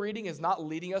Bible reading is not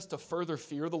leading us to further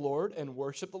fear the Lord and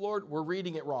worship the Lord, we're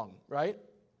reading it wrong, right?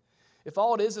 If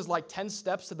all it is like 10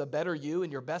 steps to the better you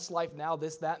and your best life now,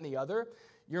 this, that, and the other,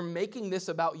 you're making this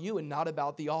about you and not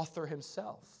about the author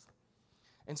himself.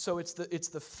 And so it's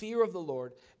the fear of the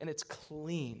Lord, and it's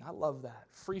clean. I love that.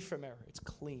 Free from error. It's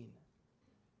clean.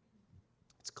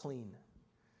 It's clean.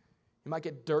 You might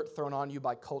get dirt thrown on you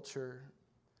by culture,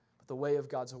 but the way of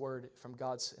God's word from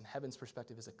God's and heaven's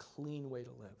perspective is a clean way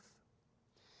to live.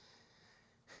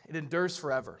 It endures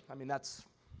forever. I mean, that's,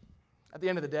 at the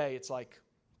end of the day, it's like,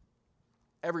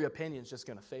 every opinion is just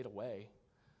going to fade away.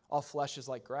 All flesh is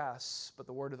like grass, but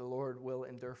the word of the Lord will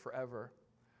endure forever.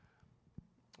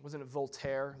 Wasn't it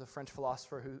Voltaire, the French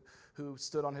philosopher, who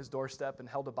stood on his doorstep and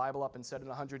held a Bible up and said, in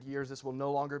 100 years, this will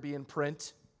no longer be in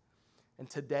print? And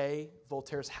today,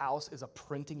 Voltaire's house is a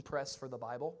printing press for the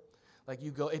Bible. Like, you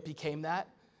go, it became that.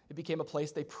 It became a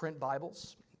place they print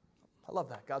Bibles. I love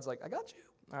that. God's like, I got you.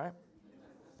 All right.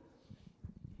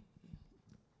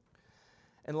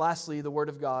 And lastly, the word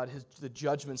of God, the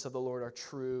judgments of the Lord are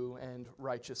true and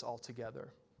righteous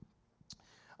altogether.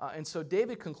 And so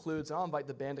David concludes, and I'll invite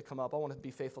the band to come up. I want to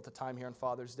be faithful to time here on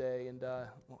Father's Day, and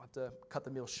we'll have to cut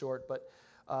the meal short. But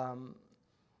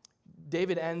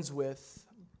David ends with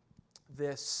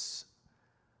this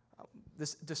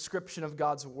description of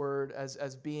God's word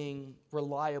as being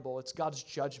reliable. It's God's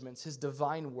judgments, his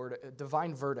divine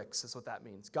verdicts is what that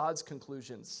means. God's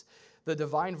conclusions, the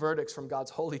divine verdicts from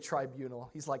God's holy tribunal.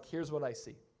 He's like, here's what I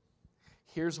see.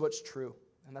 Here's what's true.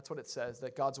 And that's what it says,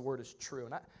 that God's word is true.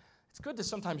 And it's good to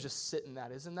sometimes just sit in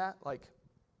that, isn't that? Like,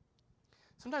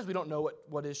 sometimes we don't know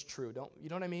what is true. You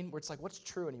know what I mean? Where it's like, what's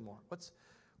true anymore?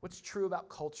 What's true about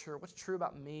culture? What's true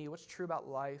about me? What's true about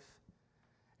life?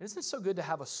 And isn't it so good to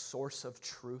have a source of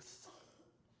truth?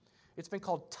 It's been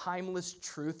called timeless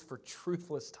truth for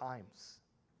truthless times.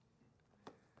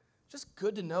 Just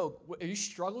good to know. Are you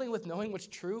struggling with knowing what's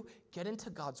true? Get into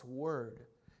God's word.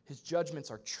 His judgments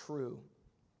are true,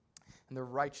 and they're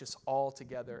righteous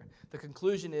altogether. The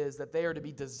conclusion is that they are to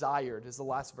be desired, is the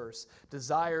last verse.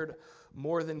 Desired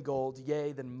more than gold,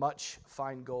 yea, than much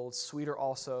fine gold, sweeter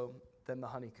also than the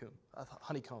honeycomb.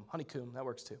 Honeycomb, that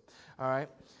works too. All right?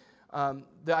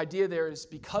 The idea there is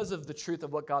because of the truth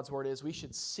of what God's word is, we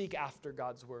should seek after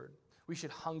God's word. We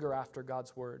should hunger after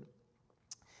God's word.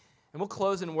 And we'll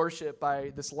close in worship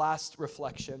by this last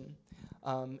reflection,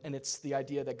 and it's the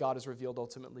idea that God is revealed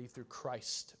ultimately through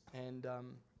Christ. And I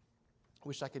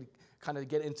wish I could kind of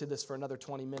get into this for another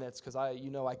 20 minutes because I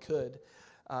could.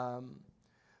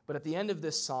 But at the end of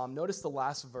this psalm, notice the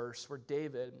last verse where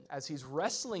David, as he's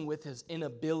wrestling with his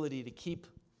inability to keep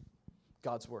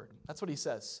God's word. That's what he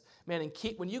says. Man,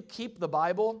 when you keep the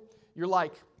Bible, you're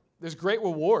like, there's great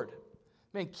reward.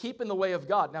 Man, keep in the way of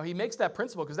God. Now, he makes that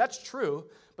principle because that's true,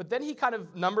 but then he kind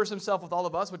of numbers himself with all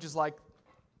of us, which is like,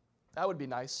 that would be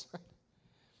nice.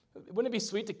 Wouldn't it be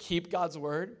sweet to keep God's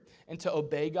word and to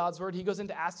obey God's word? He goes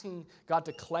into asking God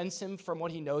to cleanse him from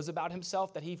what he knows about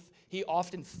himself, that he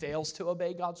often fails to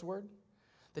obey God's word,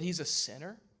 that he's a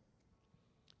sinner.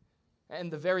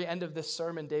 And the very end of this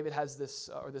sermon, David has this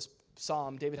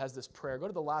psalm, David has this prayer. Go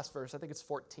to the last verse. I think it's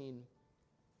 14.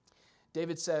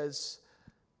 David says,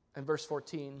 in verse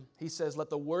 14, he says, let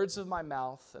the words of my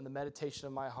mouth and the meditation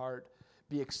of my heart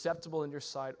be acceptable in your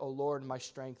sight, O Lord, my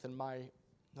strength and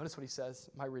notice what he says,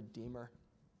 my Redeemer.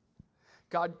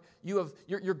 God,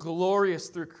 you're glorious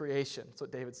through creation. That's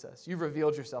what David says. You've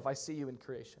revealed yourself. I see you in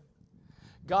creation.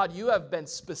 God, you have been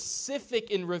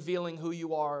specific in revealing who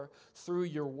you are through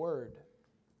your word.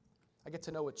 I get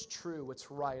to know what's true, what's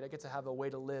right. I get to have a way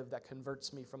to live that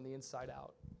converts me from the inside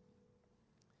out.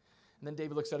 And then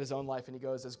David looks at his own life and he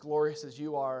goes, as glorious as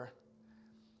you are,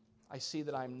 I see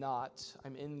that I'm not.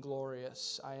 I'm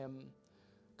inglorious. I am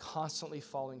constantly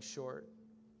falling short.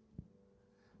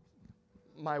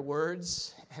 My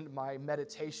words and my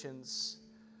meditations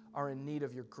are in need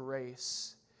of your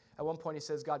grace. At one point he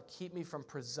says, God, keep me from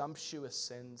presumptuous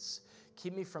sins.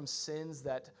 Keep me from sins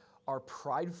that are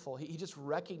prideful. He just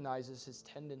recognizes his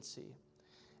tendency.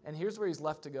 And here's where he's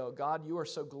left to go. God, you are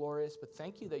so glorious, but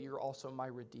thank you that you're also my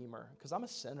Redeemer. Because I'm a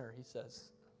sinner, he says.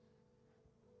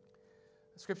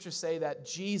 The scriptures say that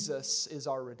Jesus is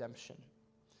our redemption.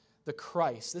 The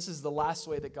Christ. This is the last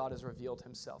way that God has revealed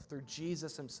himself, through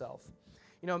Jesus himself.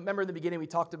 You know, remember in the beginning we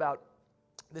talked about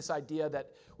this idea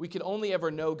that we can only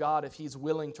ever know God if he's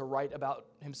willing to write about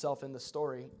himself in the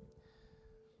story.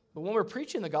 But when we're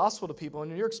preaching the gospel to people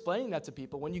and you're explaining that to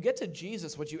people, when you get to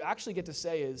Jesus, what you actually get to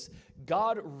say is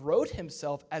God wrote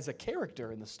himself as a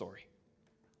character in the story.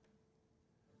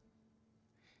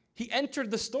 He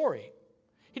entered the story.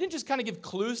 He didn't just kind of give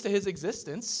clues to his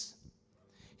existence.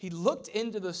 He looked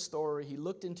into the story, he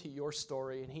looked into your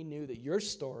story, and he knew that your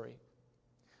story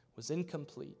was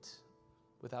incomplete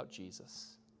without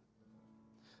Jesus.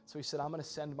 So he said, I'm going to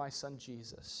send my son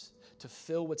Jesus to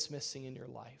fill what's missing in your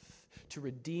life, to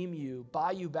redeem you,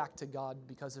 buy you back to God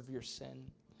because of your sin,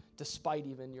 despite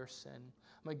even your sin.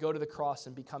 I'm going to go to the cross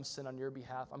and become sin on your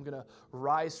behalf. I'm going to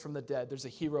rise from the dead. There's a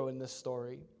hero in this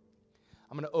story.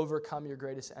 I'm going to overcome your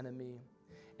greatest enemy.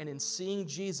 And in seeing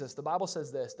Jesus, the Bible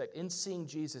says this, that in seeing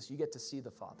Jesus, you get to see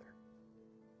the Father.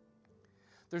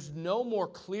 There's no more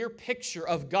clear picture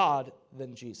of God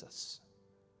than Jesus.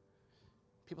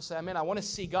 People say, man, I want to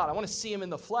see God. I want to see him in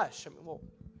the flesh. Well,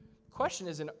 the question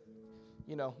isn't,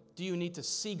 do you need to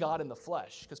see God in the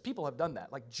flesh? Because people have done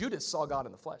that. Like Judas saw God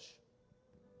in the flesh.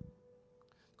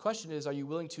 The question is, are you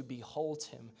willing to behold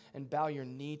him and bow your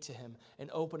knee to him and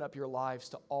open up your lives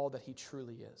to all that he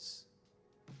truly is?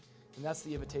 And that's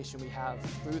the invitation we have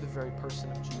through the very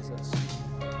person of Jesus.